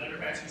God, another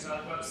passage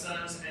talks about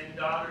sons and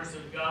daughters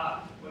of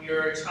God. When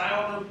you're a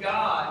child of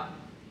God,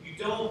 you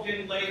don't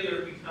then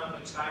later become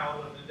a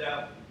child of the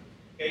devil.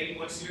 Okay?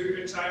 Once you're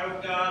a child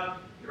of God,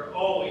 you're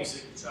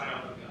always a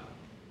child of God.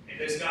 And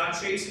does God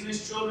chasten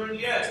his children?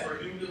 Yes. For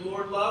whom the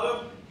Lord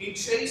loveth, he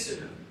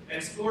chasteneth,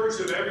 and scourge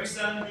of every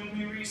son whom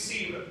he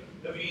receiveth.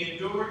 If he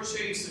endure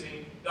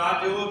chastening,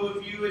 God dealeth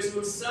with you as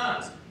with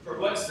sons. For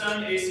what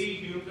son is he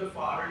whom the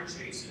Father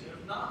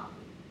chasteneth not?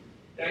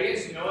 That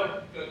is,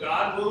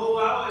 God will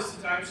allow us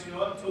sometimes,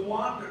 to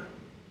wander.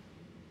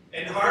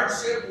 And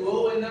hardship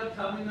will end up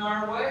coming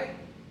our way.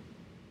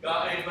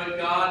 But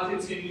God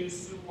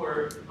continues to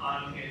work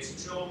on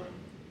his children.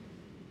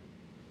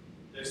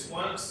 This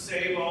once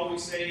saved,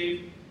 always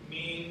saved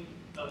mean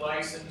a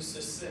license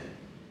to sin.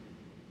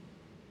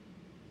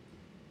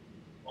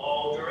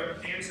 All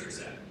direct answers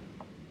that.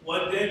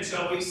 What then?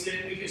 Shall we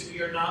sin because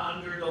we are not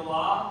under the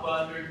law,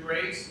 but under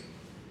grace?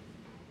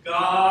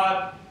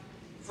 God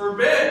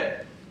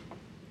forbid.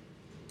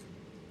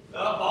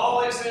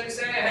 Paul isn't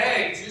saying,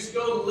 hey, just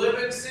go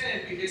live in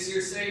sin because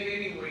you're saved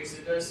anyways.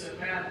 It doesn't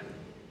matter.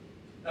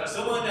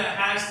 Someone that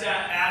has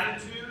that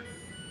attitude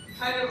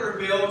kind of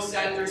reveals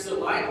that there's a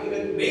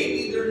likelihood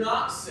maybe they're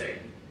not saved.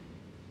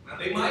 Now,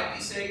 they might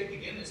be saved.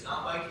 Again, it's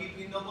not by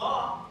keeping the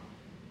law,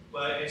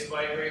 but it's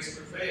by grace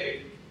for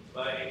faith.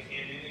 But it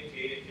can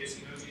indicate it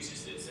because,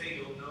 Jesus did say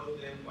you'll know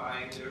them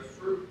by their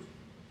fruit.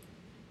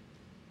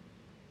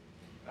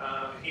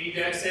 He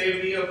that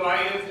saved thee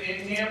abideth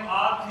in him,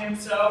 ought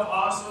himself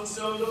also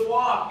so to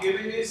walk,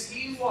 even as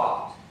he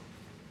walked.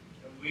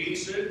 And we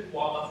should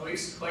walk, if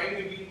we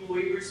claim to be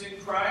believers in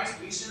Christ,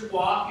 we should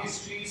walk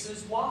as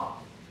Jesus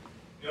walked.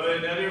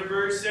 Another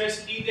verse says,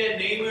 he that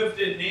nameth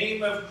the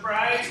name of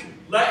Christ,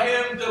 let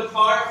him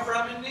depart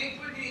from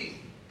iniquity.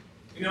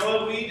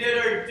 If we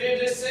did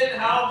to sin,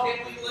 how can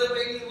we live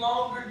any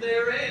longer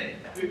therein?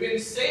 We've been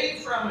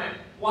saved from it.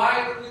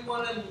 Why do we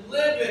want to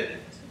live in it?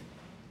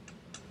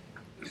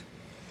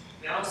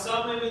 Now,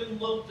 some even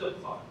look the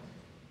part.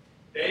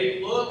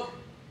 They look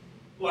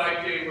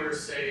like they were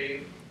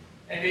saved,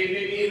 and they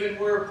maybe even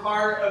were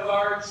part of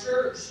our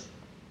church.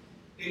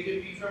 They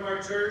could be from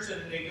our church,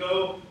 and they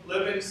go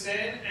live in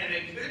sin, and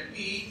it could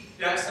be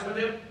that some of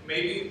them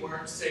maybe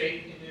weren't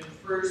saved in the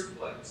first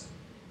place.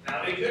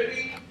 Now, they could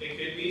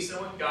be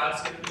someone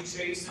God's going to be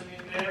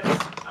chastening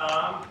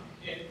them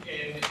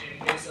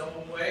in his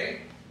own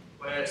way,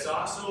 but it's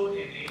also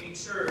in any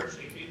church,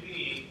 it could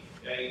be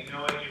that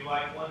you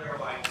like one or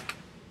like,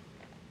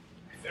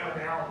 I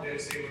found out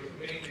that they were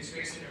committing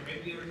disgrace, or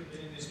maybe they were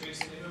committing disgrace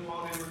even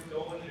while they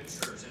were going to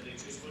church, and it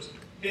just was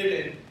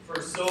hidden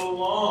for so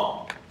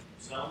long.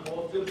 Some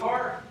will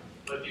depart,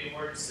 but they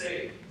weren't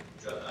saved.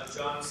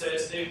 John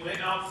says they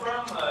went out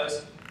from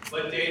us,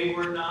 but they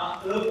were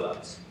not of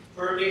us.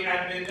 For if they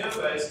had been of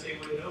us, they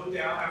would no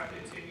doubt have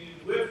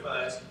continued with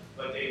us,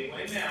 but they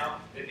went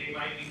out that they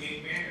might be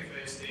made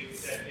manifest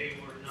that they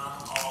were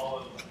not all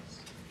of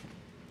us.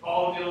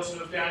 Paul deals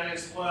with that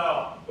as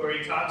well, where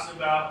he talks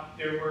about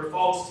there were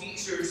false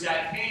teachers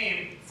that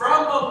came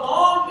from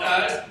among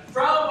us,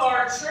 from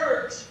our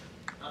church,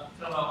 not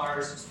talking about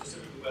ours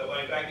specifically, but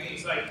like back then,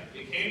 he's like,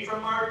 they came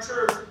from our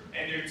church,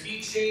 and they're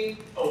teaching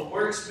a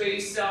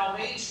works-based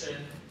salvation,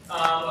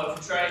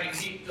 of trying to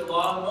keep the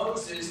law of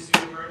Moses to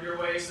earn your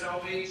way of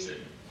salvation,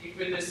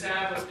 keeping the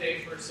Sabbath day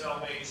for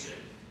salvation,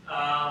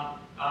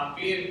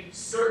 being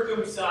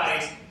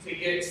circumcised to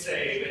get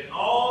saved, and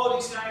all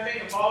these kind of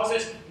things. And Paul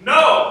says,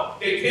 no,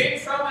 they came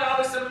from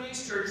out of some of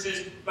these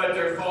churches, but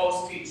they're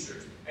false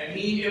teachers. And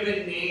he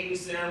even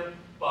names them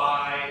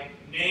by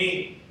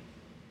name.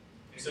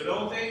 And so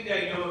don't think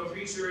that, a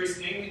preacher is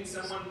naming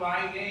someone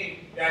by name,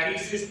 that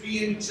he's just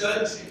being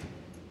judging.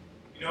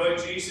 You know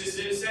what Jesus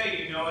did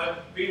say?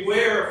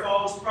 Beware of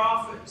false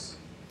prophets.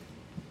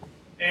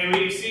 And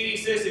we see, he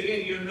says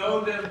again, you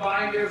know them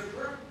by their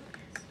fruit.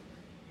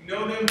 You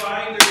know them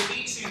by their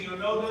teaching. You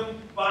know them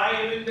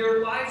by even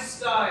their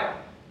lifestyle.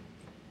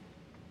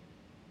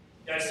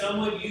 That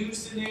some would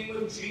use the name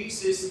of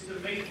Jesus to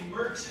make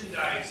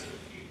merchandise of people.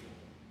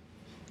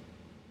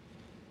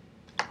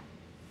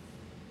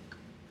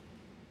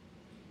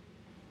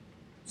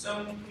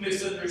 Some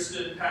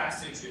misunderstood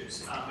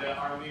passages that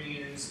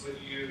Arminians would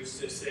use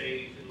to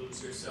say you can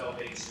lose your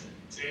salvation.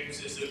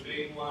 James is a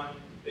big one.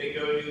 They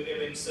go to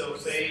him in so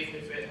faith,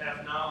 if it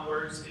have not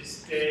works,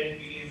 is dead,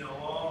 being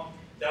alone.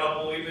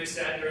 Thou believest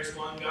that there is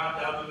one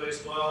God, thou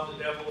doest well.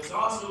 The devils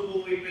also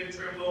believe and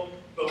tremble.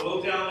 But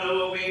wilt thou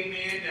know, O vain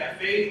man, that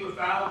faith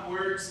without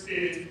works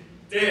is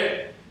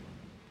dead?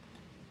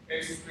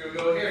 Okay, so we'll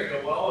go here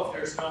and go, well, if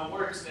there's no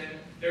works, then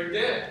they're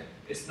dead.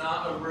 It's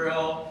not a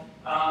real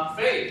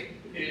faith,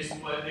 is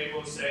what they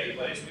will say.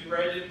 But as we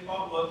read in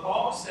Paul, what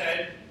Paul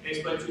said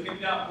is, but to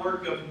him that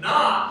worketh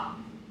not,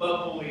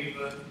 but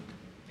believeth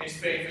his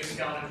faith is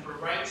counted for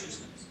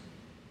righteousness.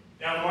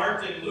 Now,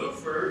 Martin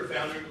Luther,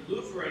 founder of the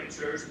Lutheran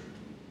Church,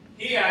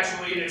 he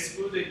actually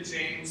excluded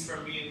James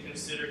from being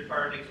considered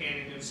part of the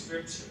canon of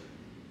Scripture.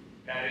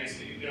 That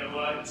is, you know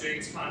what?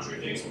 James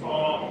contradicts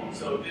Paul,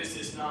 so this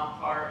is not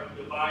part of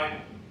the Bible.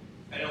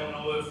 I don't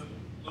know if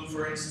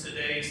Lutherans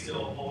today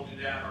still hold to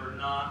that or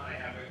not. I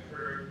haven't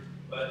heard,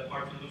 but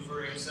Martin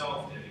Luther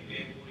himself did. He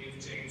didn't believe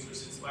James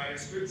was inspired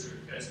Scripture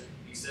because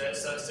he said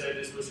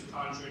this was a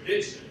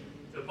contradiction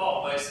to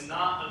Paul, but it's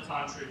not a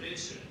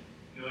contradiction.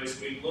 You know, as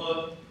we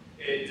look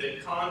at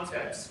the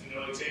context, you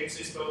know, James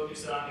is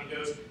focused on, he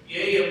goes,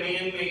 yea, a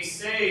man may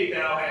say,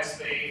 thou hast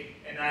faith,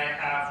 and I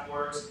have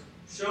works.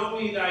 Show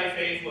me thy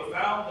faith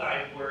without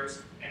thy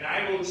works, and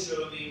I will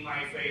show thee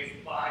my faith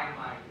by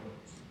my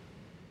works.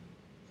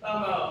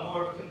 Talking about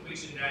more of a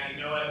completion that,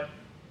 you know what?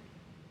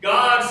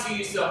 God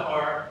sees the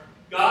heart.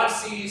 God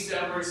sees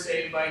that we're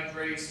saved by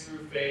grace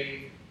through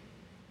faith.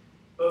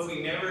 But if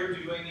we never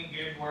do any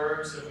good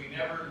works, if we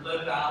never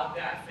live out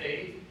that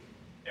faith,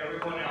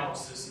 everyone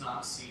else does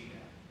not see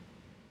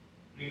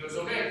that. And he goes,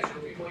 okay, show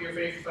people your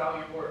faith without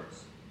your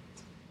works.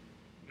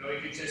 You know, you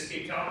could just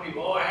keep telling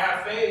people, oh, I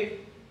have faith,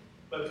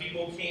 but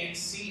people can't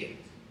see it.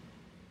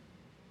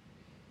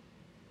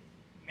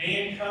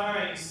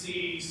 Mankind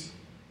sees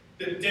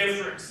the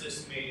difference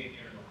this made in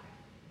your life.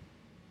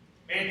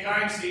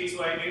 Mankind sees,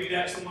 like, maybe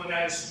that's someone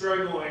that is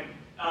struggling,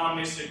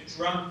 is a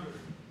drunkard,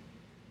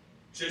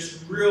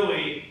 just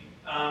really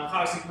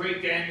causing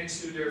great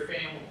damage to their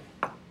family.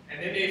 And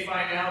then they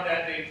find out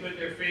that they put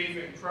their faith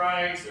in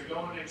Christ, they're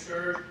going to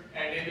church,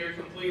 and then they're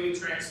completely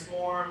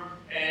transformed.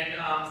 And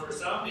for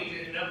some, they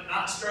end up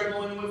not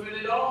struggling with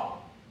it at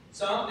all.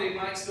 Some, they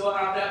might still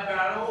have that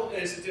battle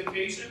as a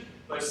temptation,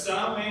 but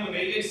some, man, when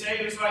they get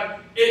saved, it's like,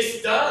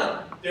 it's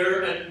done.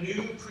 They're a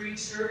new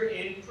creature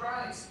in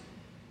Christ.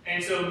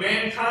 And so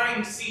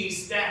mankind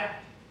sees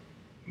that.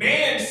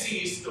 Man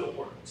sees the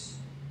works.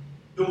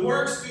 The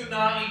works do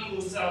not equal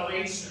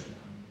salvation.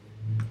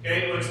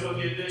 Okay, let's look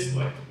at it this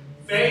way.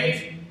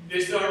 Faith,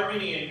 this is the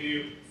Arminian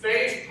view.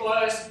 Faith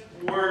plus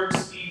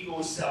works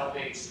equals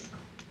salvation.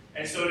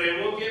 And so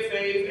they look at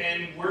faith,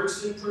 and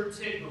works in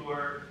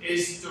particular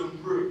is the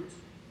root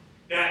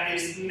that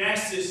is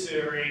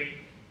necessary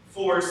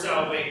for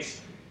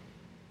salvation.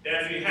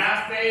 That if you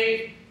have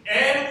faith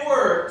and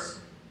works,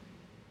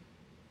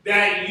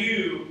 that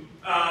you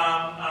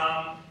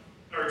are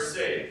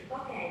saved.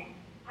 Okay,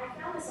 I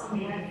found this on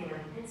the internet.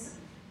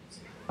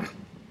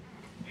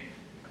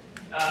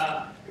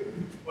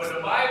 What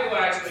the Bible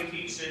actually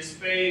teaches,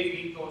 faith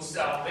equals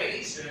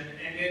salvation,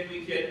 and then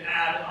we can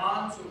add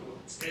on to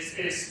works.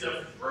 It's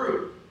the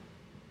fruit.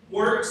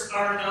 Works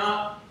are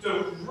not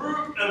the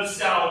root of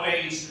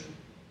salvation.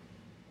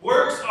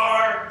 Works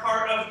are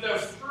part of the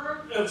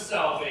fruit of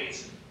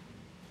salvation.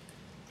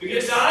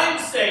 Because I'm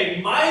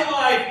saved, my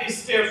life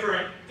is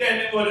different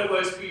than what it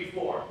was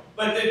before.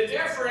 But the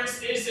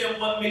difference isn't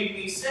what made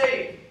me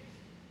saved.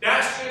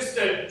 That's just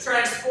a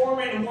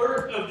transforming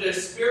work of the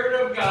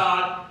Spirit of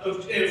God,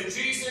 of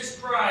Jesus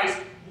Christ,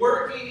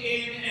 working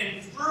in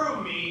and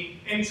through me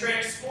and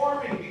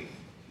transforming me.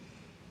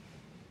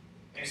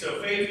 And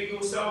so faith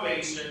equals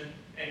salvation,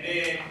 and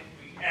then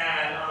we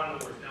add on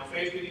the works. Now,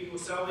 faith could equal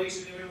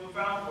salvation even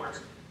without works,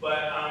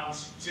 but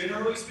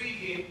generally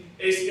speaking,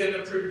 it's going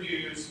to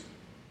produce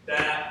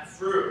that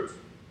fruit.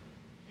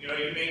 You know,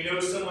 you may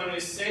know someone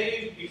is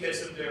saved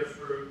because of their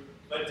fruit,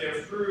 but their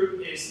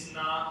fruit is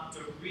not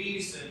the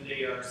reason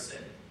they are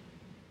saved.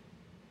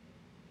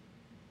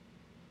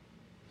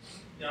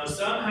 Now,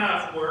 some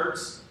have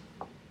works,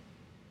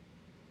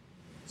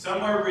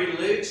 some are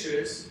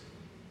religious,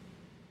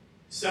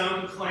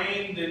 some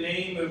claim the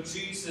name of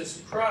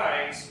Jesus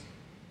Christ,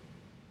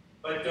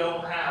 but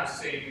don't have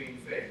saving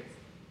faith.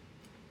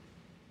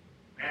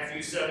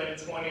 Matthew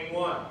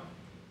 7:21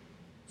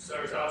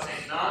 starts off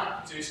saying,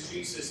 not just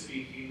Jesus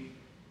speaking,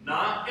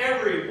 not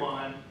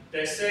everyone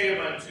that saith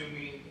unto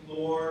me,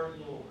 Lord,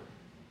 Lord,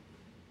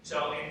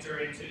 shall enter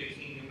into the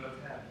kingdom of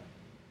heaven,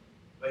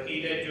 but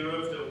he that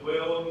doeth the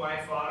will of my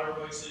Father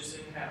which is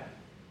in heaven.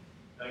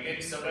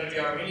 Again, sometimes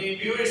the Arminian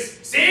view is,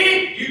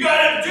 see, you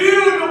got to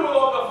do the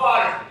will of the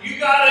Father. You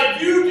got to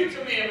do the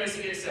commandments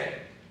that it says.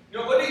 You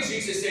know, what did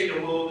Jesus say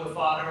the will of the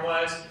Father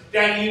was?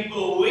 That you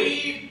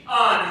believe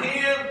on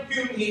him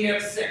whom he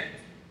has sent.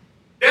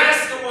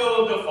 That's the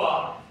will of the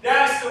Father.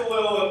 That's the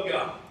will of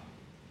God.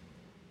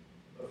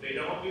 But they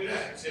don't do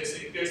that. It says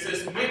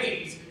many.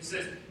 It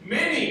says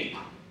many.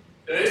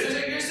 This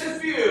isn't just a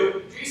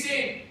few. He's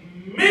saying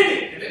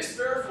many. And it's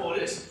fearful.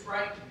 It is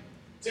frightening.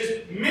 It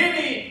says,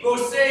 many will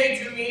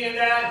say to me in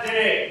that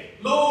day,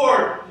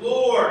 Lord,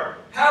 Lord,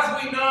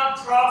 have we not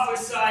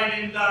prophesied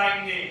in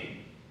thy name?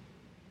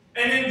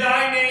 And in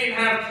thy name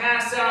have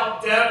cast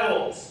out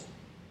devils?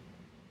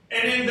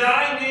 And in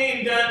thy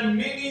name done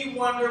many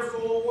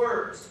wonderful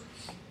works?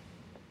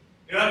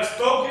 You know, let's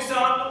focus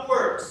on the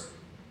works.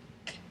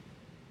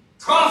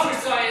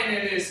 Prophesying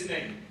in his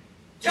name.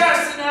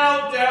 Casting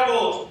out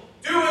devils.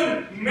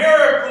 Doing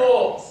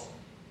miracles.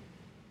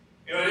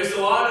 You know, there's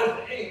a lot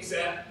of things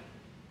that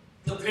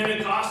the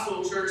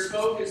Pentecostal church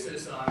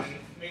focuses on.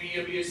 unity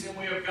of the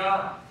assembly of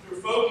God. We're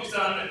focused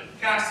on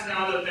casting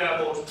out of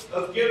devils,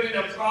 of giving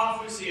a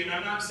prophecy. And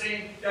I'm not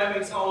saying that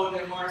means all of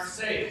them are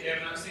saved.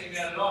 I'm not saying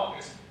that at all.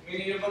 Because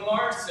many of them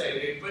are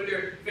saved. They put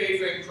their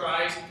faith in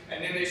Christ,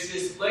 and then it's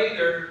just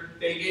later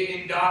they get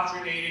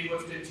indoctrinated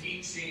with the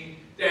teaching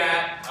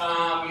that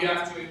you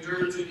have to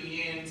endure to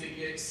the end to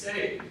get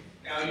saved.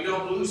 Now, you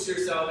don't lose your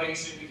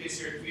salvation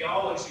because your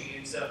theology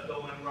ends up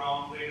going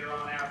wrong later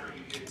on after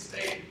you get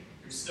saved.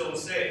 You're still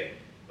saved.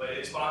 But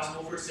it's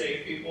possible for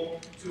saved people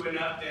to end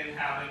up then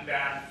having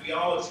bad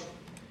theology.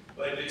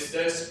 But this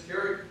does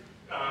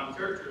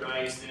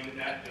characterize them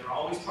that they're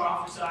always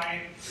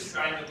prophesying. They're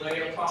trying to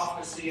lay a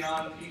prophecy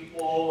on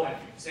people and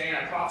saying,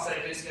 I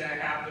prophesied this is going to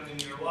happen in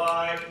your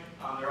life.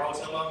 They're always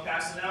talking about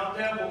casting out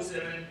devils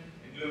and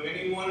doing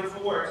many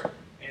wonderful works.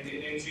 And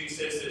then Jesus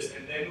says this,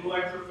 and then will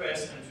I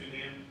profess unto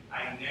them,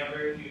 I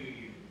never knew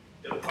you.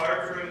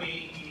 Depart from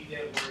me, ye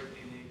that work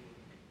iniquity.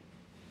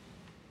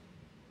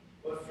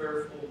 What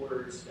fearful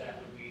words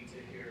that would be to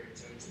hear at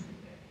Judgment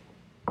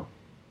Day.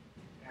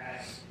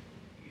 That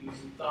you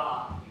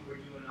thought you were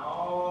doing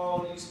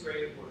all these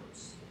great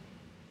works.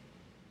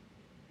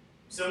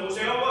 Some will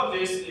say, oh, well,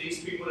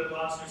 these people that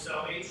lost their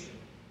salvation.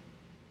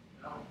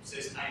 No, it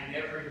says, I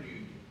never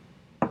knew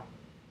you.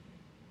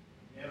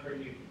 Never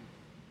knew you.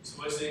 This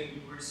wasn't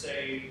you were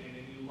saved and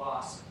then you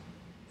lost it.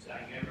 It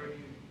said, I never knew you.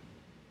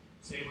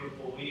 They were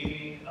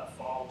believing a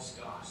false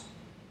gospel.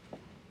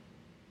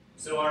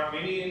 So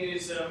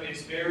Arminianism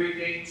is very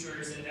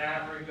dangerous in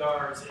that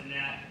regards, in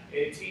that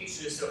it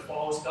teaches a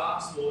false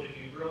gospel. If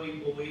you really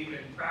believe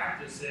and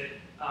practice it,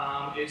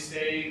 is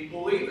they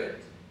believe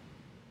it.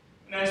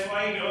 And that's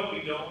why,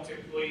 we don't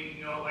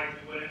typically,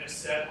 like we wouldn't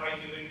accept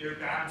like giving their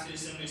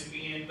baptism as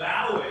being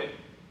valid,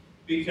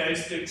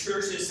 because the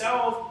church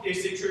itself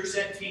is the church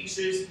that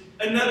teaches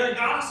another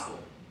gospel.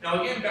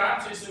 Now again,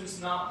 baptism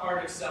is not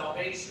part of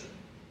salvation.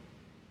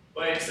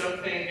 But it's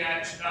something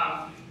that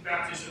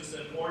baptism is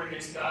an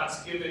ordinance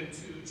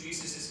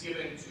Jesus is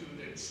given to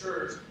the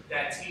church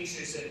that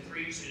teaches and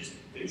preaches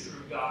the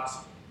true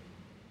gospel.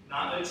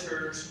 Not the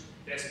church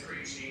that's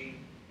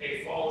preaching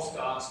a false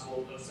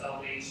gospel of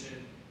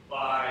salvation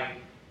by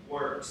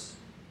works.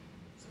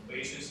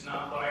 Salvation is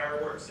not by our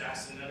works.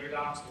 That's another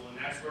gospel. And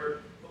that's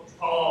where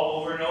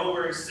Paul over and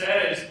over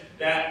says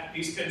that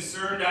he's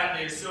concerned that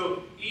they're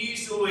so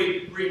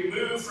easily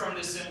removed from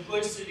the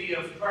simplicity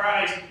of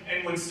Christ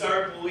and would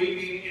start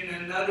believing in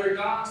another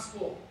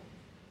gospel.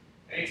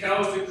 And he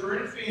tells the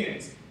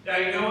Corinthians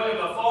that, if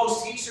a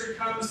false teacher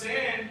comes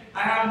in,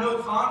 I have no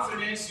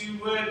confidence you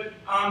would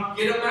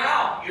get them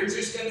out. You're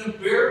just going to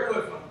bear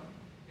with them.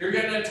 You're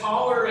going to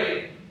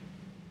tolerate them.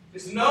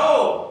 Because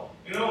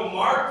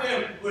mark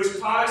them which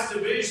cause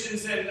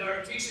divisions and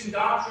are teaching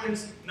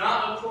doctrines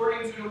not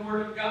according to the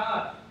Word of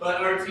God,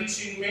 but are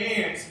teaching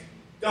man's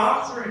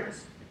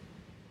doctrines.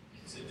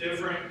 It's a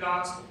different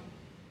gospel.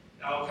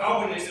 Now,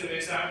 Calvinism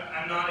is,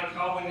 I'm not a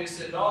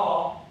Calvinist at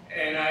all,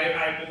 and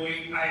I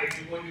believe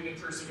in the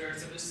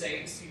perseverance of the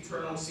saints,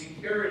 eternal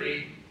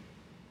security,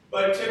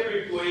 but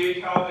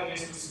typically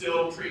Calvinists will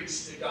still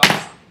preach the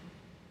gospel.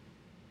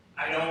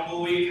 I don't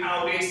believe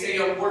how they say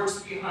it works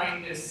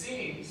behind the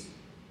scenes.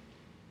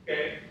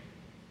 Okay?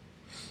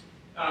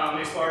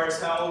 As far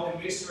as how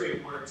the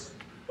mystery works.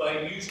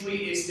 But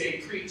usually as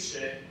they preach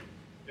it,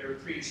 they're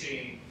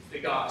preaching the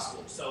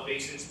gospel.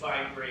 Salvation's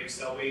by grace,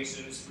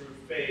 salvation's through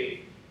faith,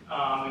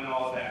 and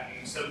all of that.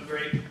 And some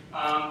great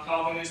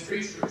Calvinist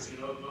preachers,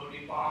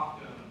 Bodie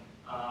Bachman,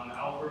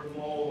 Albert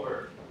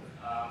Moeller,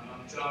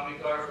 John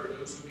MacArthur,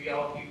 those would be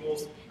all people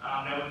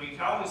that would be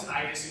Calvinists.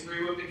 I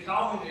disagree with the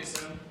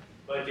Calvinism,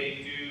 but they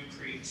do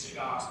preach the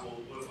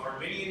gospel. With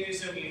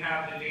Arminianism, you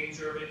have the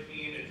danger of it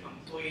being a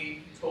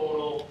complete,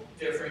 total,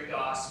 different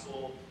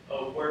gospel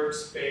of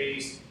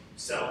works-based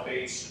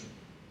salvation.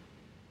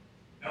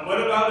 Now,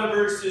 what about the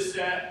verse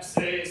that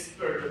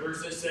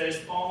says,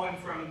 fallen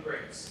from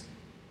grace?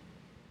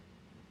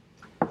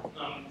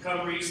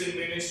 Come Reason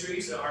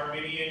Ministries, the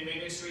Arminian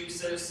ministry,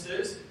 says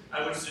this.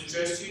 I would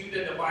suggest to you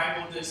that the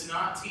Bible does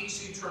not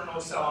teach eternal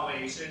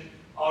salvation,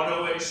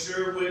 although it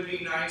sure would be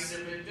nice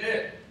if it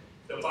did.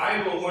 The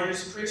Bible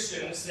warns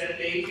Christians that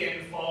they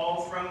can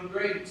fall from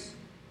grace.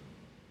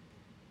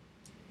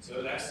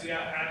 So that's the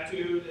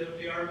attitude of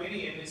the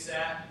Arminian, is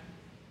that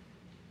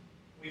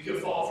we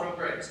could fall from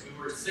grace. We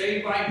were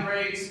saved by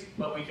grace,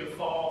 but we could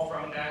fall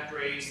from that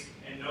grace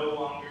and no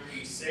longer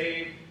be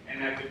saved.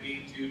 And that could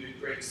be due to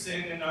great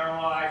sin in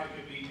our life. It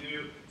could be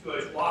due to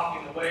us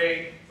walking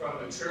away from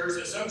the church.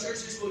 And some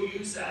churches will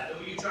use that.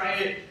 They'll try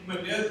to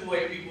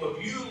manipulate people.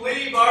 If you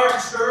leave our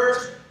church,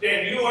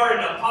 then you are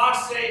an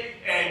apostate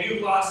and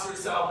you've lost your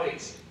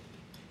salvation.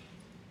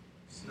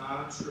 It's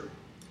not true.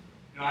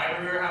 I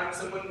remember having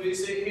someone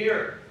visit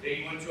here.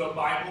 They went to a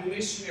Bible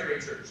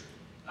missionary church.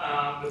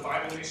 The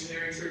Bible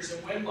missionary church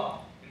in Winlaw.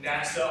 And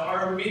that's the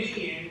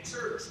Arminian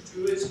church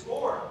to its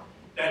core.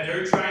 That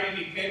they're trying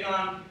to depend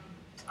on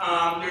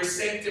their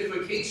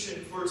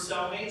sanctification for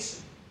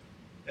salvation.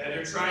 That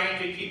they're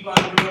trying to keep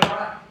on real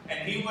life.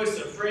 And he was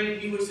afraid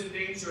he was in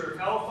danger of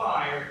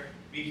hellfire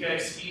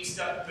because he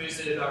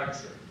visited our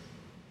church.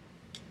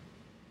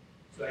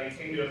 So I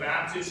came to a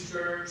Baptist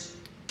church,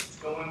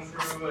 going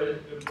through a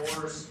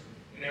divorce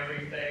and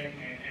everything,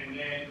 and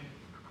then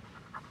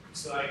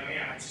it's like,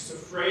 man, I'm just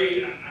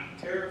afraid, I'm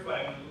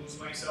terrified I'm going to lose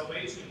my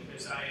salvation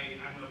because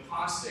I'm an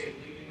apostate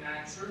leaving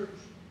that church.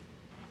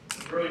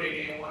 And really,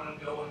 they didn't want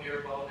to go in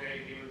there while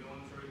they were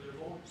going through a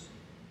divorce.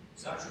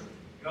 It's not true.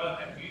 You know,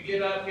 if you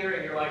get up here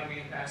and you're like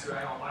me, Pastor,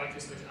 I don't like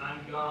this, but I'm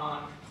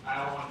gone,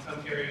 I don't want to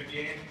come here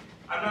again,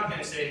 I'm not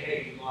going to say,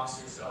 hey, you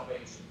lost your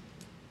salvation.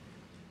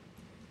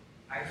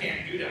 I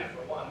can't do that,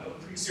 for one. No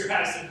preacher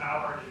has the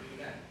power to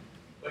do that.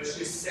 But it's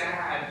just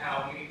sad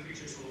how many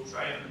preachers will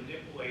try to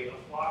manipulate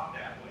a flock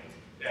that way.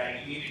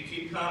 That you need to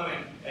keep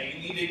coming, that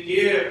you need to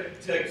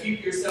give to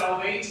keep your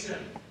salvation.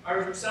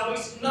 Our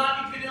salvation is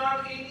not dependent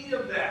on any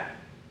of that.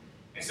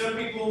 And some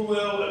people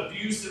will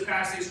abuse the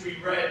passage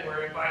we read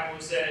where the Bible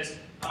says,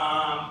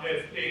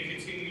 if they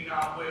continue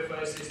not with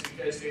us, it's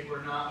because they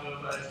were not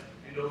of us.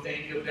 And they'll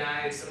think of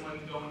that as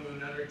someone going to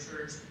another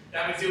church.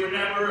 That means they were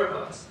never of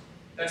us.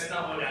 That's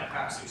not what that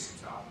passage is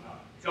talking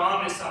about.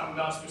 John is talking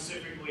about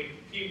specifically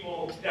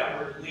people that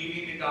were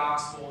leaving the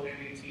gospel and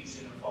then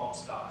teaching a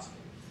false gospel.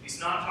 He's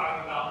not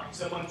talking about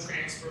someone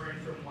transferring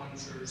from one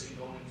church and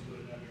going to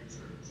another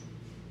church.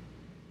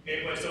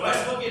 Anyway, so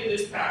let's look at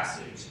this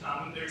passage.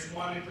 There's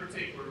one in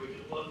particular we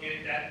can look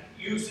at that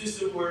uses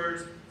the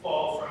words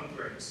fall from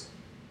grace.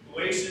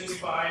 Galatians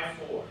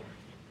 5:4.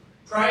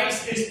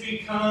 Christ is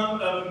become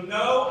of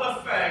no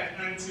effect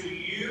unto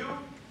you.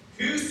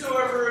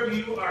 Whosoever of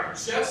you are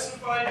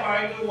justified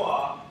by the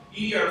law,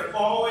 ye are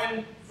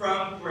fallen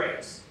from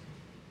grace.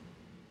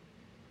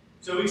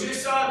 So we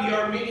just saw the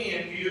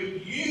Arminian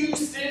view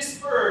use this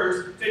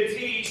verse to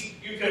teach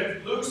you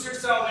could lose your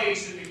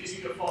salvation because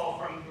you could fall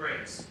from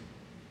grace.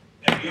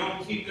 If you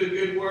don't keep the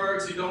good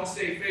words, you don't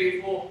stay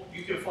faithful,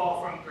 you can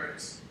fall from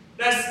grace.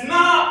 That's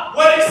not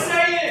what it's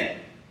saying.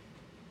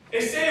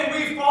 It's saying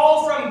we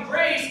fall from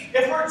grace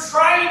if we're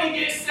trying to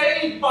get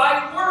saved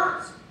by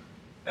works.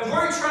 If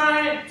we're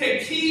trying to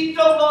keep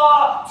the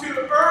law to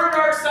earn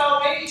our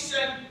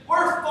salvation,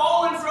 we're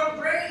falling from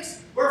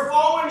grace. We're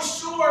falling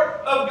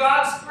short of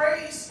God's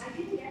grace. I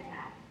didn't get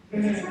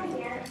that. Just try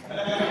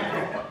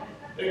again.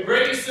 The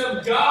grace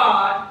of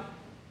God,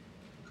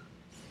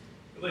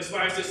 Galatians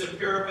 5 says,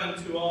 appeareth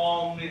unto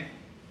all men.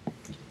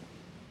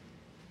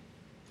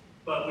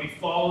 But we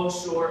fall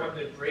short of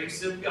the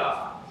grace of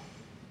God.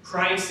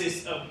 Christ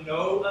is of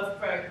no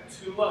effect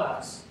to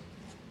us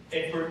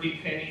if we're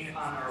depending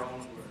on our own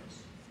words.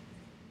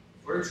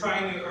 We're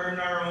trying to earn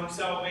our own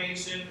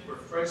salvation. We're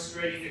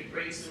frustrating the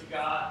grace of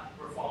God.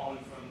 We're falling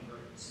from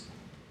grace.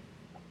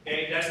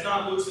 Okay, that's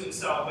not losing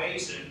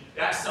salvation.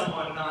 That's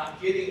someone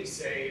not getting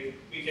saved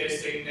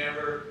because they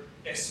never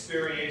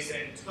experienced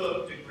and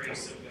took the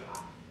grace of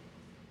God.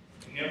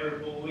 They never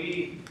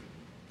believed.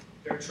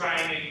 They're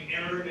trying to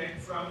earn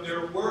it from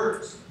their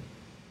works.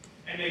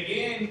 And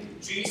again,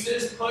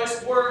 Jesus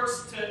plus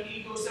works to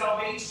equal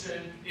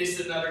salvation is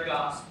another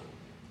gospel.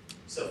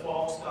 It's a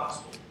false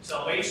gospel.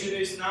 Salvation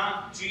is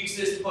not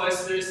Jesus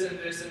plus this and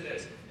this and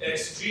this.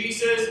 It's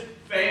Jesus,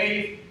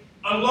 faith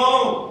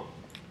alone.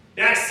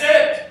 That's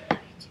it.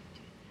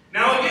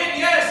 Now again,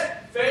 yes,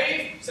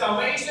 faith,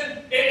 salvation,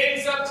 it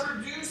ends up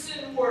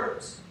producing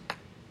works.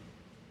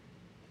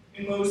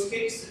 In most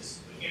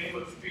cases. Again,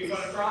 with the thief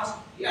on the cross,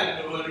 he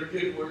had no other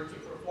good work to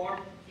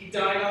perform. He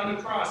died on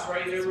the cross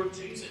right there with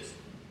Jesus.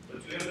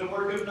 But to him the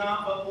work of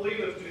not but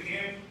believeth, to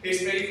him his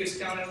faith is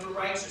counted for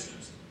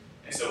righteousness.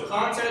 And so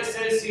context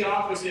says the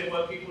opposite of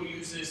what people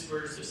use this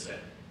verse to say.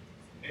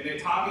 And they're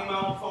talking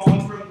about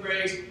falling from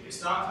grace.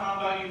 It's not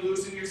talking about you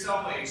losing your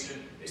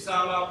salvation. It's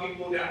talking about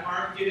people that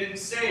aren't getting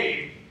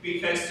saved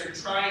because they're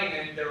trying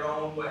it their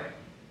own way.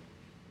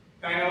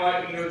 Kind of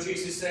like,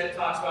 Jesus said,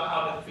 talks about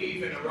how the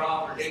thief and the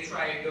robber, they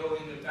try and go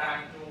in the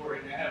back door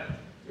into heaven.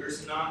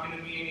 There's not going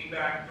to be any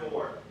back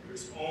door.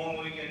 There's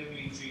only going to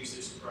be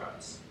Jesus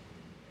Christ.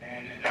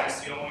 And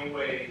that's the only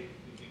way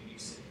we can be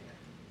saved.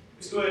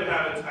 Let's go ahead and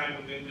have a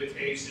time of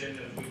invitation.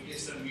 If we get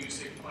some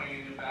music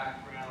playing in the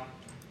background.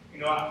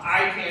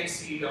 I can't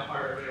see the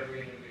heart of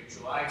every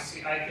individual. I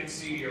can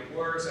see your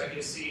works. I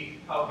can see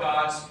how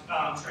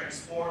God's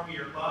transformed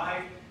your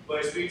life.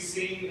 But as we've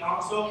seen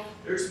also,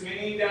 there's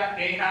many that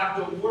they have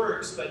the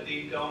works, but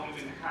they don't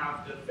even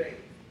have the faith.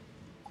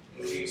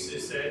 And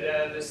Jesus said,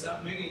 there's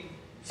not many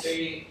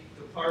say,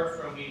 depart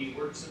from me,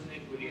 works of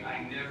iniquity,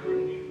 I never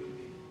knew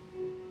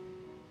thee.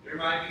 There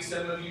might be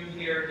some of you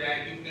here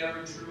that you've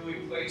never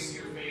truly placed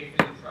your faith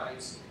in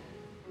Christ.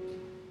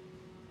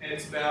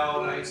 Heads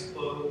bowed, eyes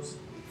closed.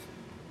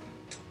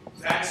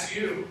 That's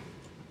you.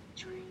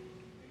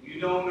 You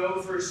don't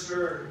know for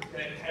sure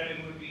that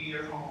heaven would be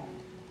your home.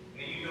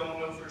 And you don't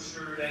know for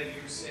sure that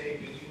you're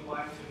saved. And you'd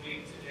like to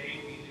make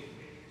today be the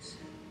case.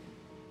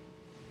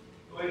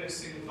 Go ahead and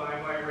signify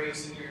by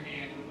raising your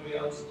hand. Nobody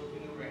else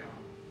looking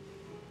around.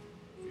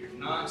 If you're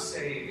not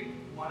saved and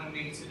you want to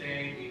make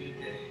today be the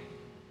day,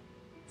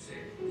 say,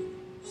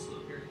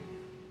 slip your hand.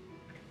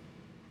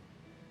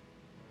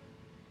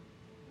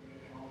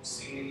 I don't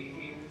see any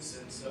hands,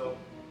 and so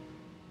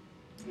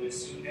I'm going to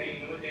assume that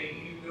you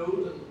know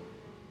the Lord.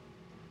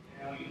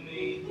 Now, you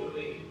may know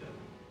that you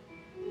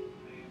don't.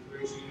 I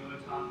encourage you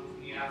to talk with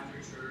me after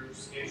church,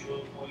 schedule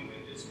an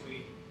appointment this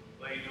week.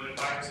 But you know, the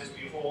Bible says,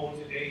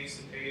 behold, today is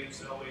the day of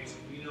salvation.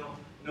 We don't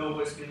know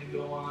what's going to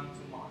go on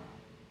tomorrow.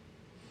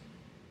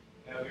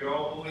 Now, if you're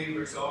all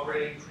believers,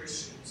 already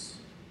Christians,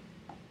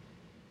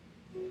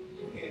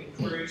 I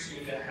encourage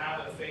you to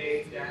have a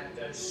faith that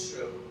does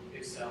show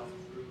itself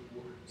through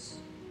words.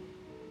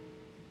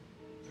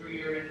 Through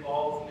your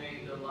involvement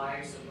in the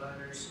lives of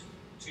others.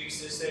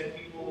 Jesus said,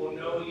 people will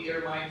know ye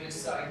are my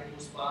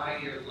disciples by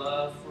your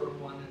love for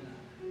one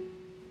another.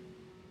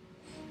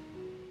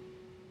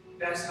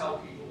 That's how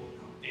people will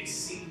know. They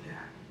see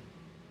that.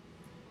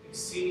 They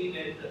see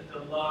that the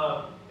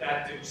love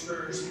that the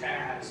church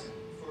has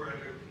for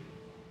other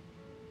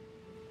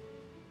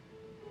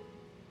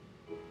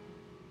people.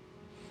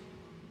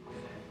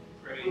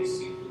 Pray to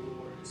see the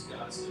Lord as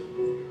God still with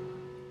you.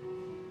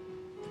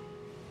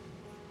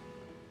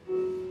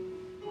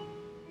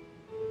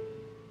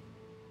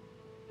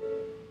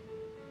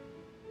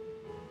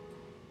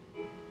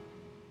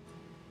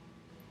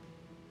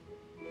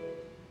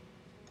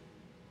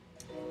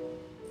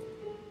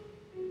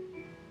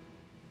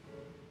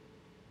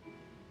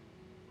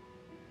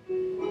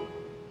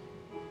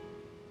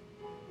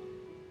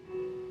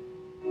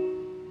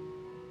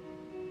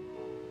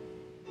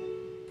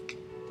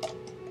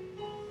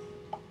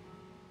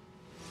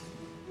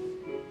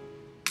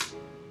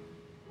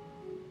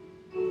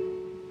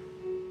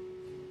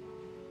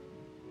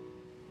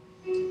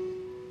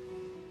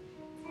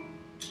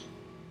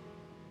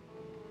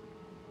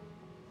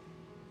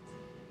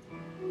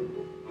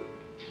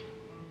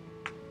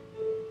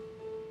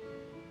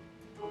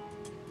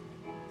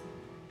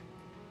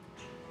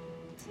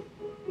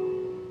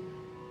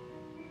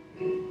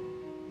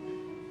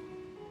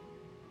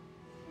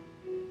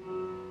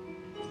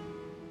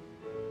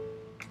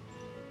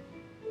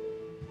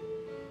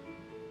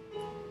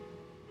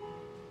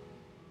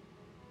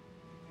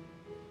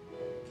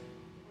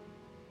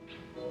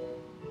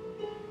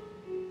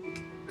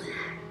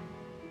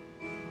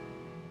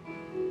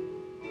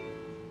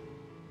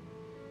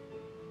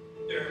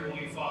 Dear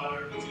Heavenly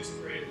Father, we just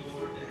pray,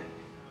 Lord, that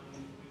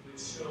we would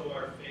show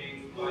our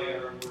faith by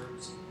our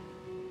words.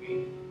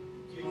 We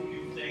give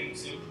you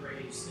thanks and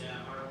praise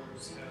that our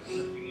words have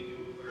nothing to do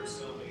with our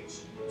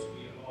salvation, which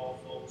we have all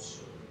fall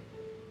short.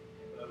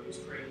 But we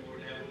just pray, Lord,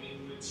 that we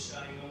would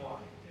shine a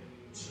light, that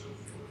we would show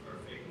forth our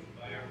faith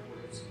by our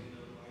words in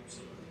the lives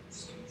of others.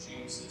 In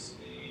Jesus'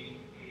 name,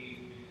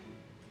 amen.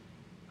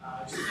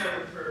 Just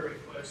have a prayer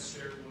request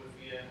shared with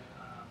you.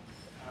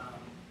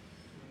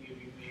 Many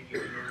of you may be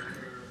aware of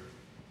her.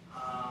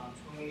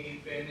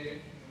 Tony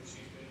Bennett,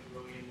 she's been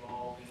really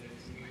involved in the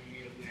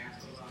community of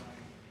Naphtali,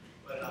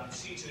 but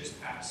she just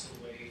passed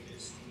away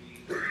this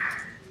week through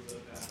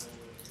a battle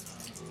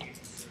with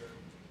cancer.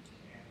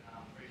 And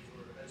pray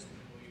for her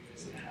husband, William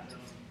Adam,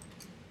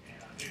 and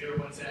the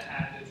other ones that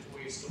had the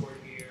toy store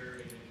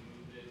here and then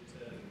moved it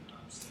to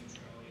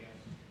Centralia.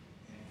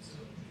 And so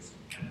just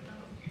kind of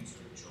battle with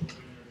cancer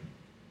children,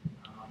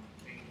 or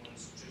big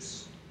ones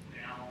just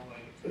now,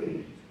 like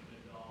turning into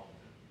an adult,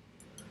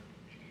 or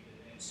maybe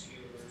the next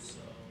year or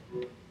so.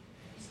 And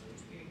so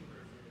it's being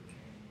prayed for the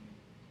family.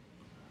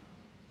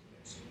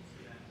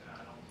 For that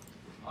battle.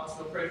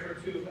 Also pray for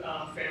two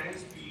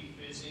families be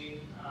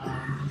visiting,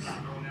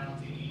 going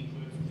out to eat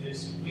with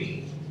this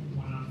week.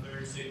 One on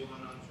Thursday,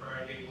 one on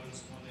Friday.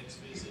 One's one that's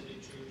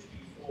visited church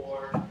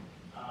before.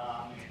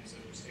 And so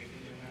just taking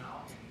them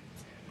out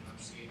and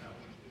see how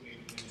we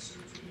can maybe minister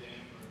to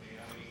them, or if they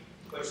have any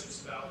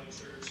questions about the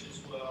church as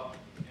well.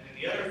 And then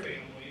the other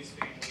family is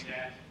family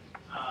that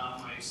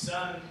my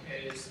son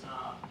has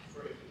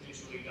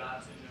initially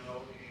got to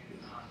know in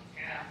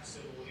CAP,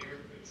 Civil Air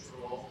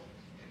Patrol,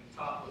 and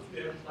talked with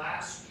them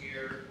last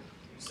year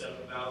and stuff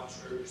about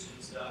church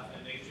and stuff.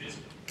 And they've just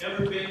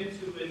never been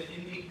to an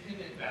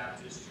independent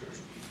Baptist church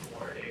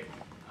before. They've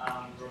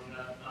grown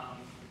up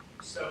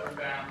Southern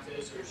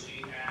Baptist, or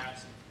she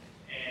has,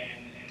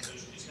 and so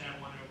she just kind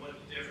of wondering what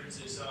the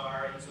differences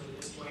are. And so they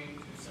explained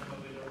to some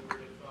of it over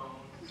the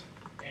phone.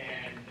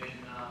 And then,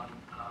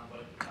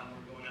 we're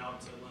going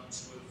out to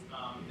lunch with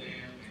them,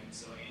 and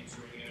so I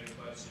answer any other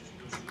questions. She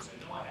goes, I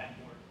know I had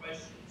more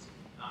questions.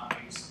 I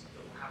just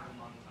don't have them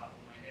on the top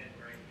of my head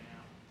right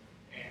now.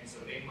 And so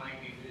they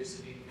might be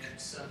visiting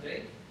next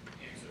Sunday.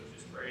 And so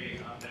just pray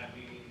that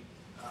meeting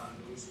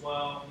goes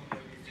well and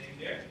everything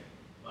there.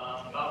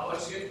 God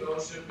bless you.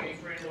 Fellowship, be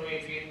friendly.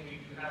 Again, we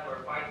do have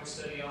our Bible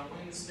study on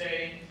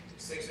Wednesday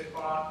at 6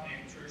 o'clock,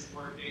 and church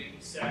workday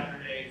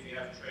Saturday. If you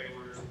have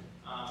trailers,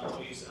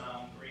 please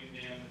bring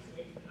them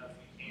if you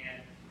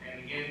can.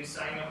 And again,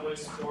 sign up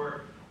list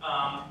for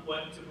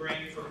what to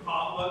bring for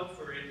potluck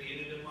for at the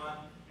end of the month,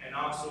 and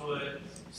also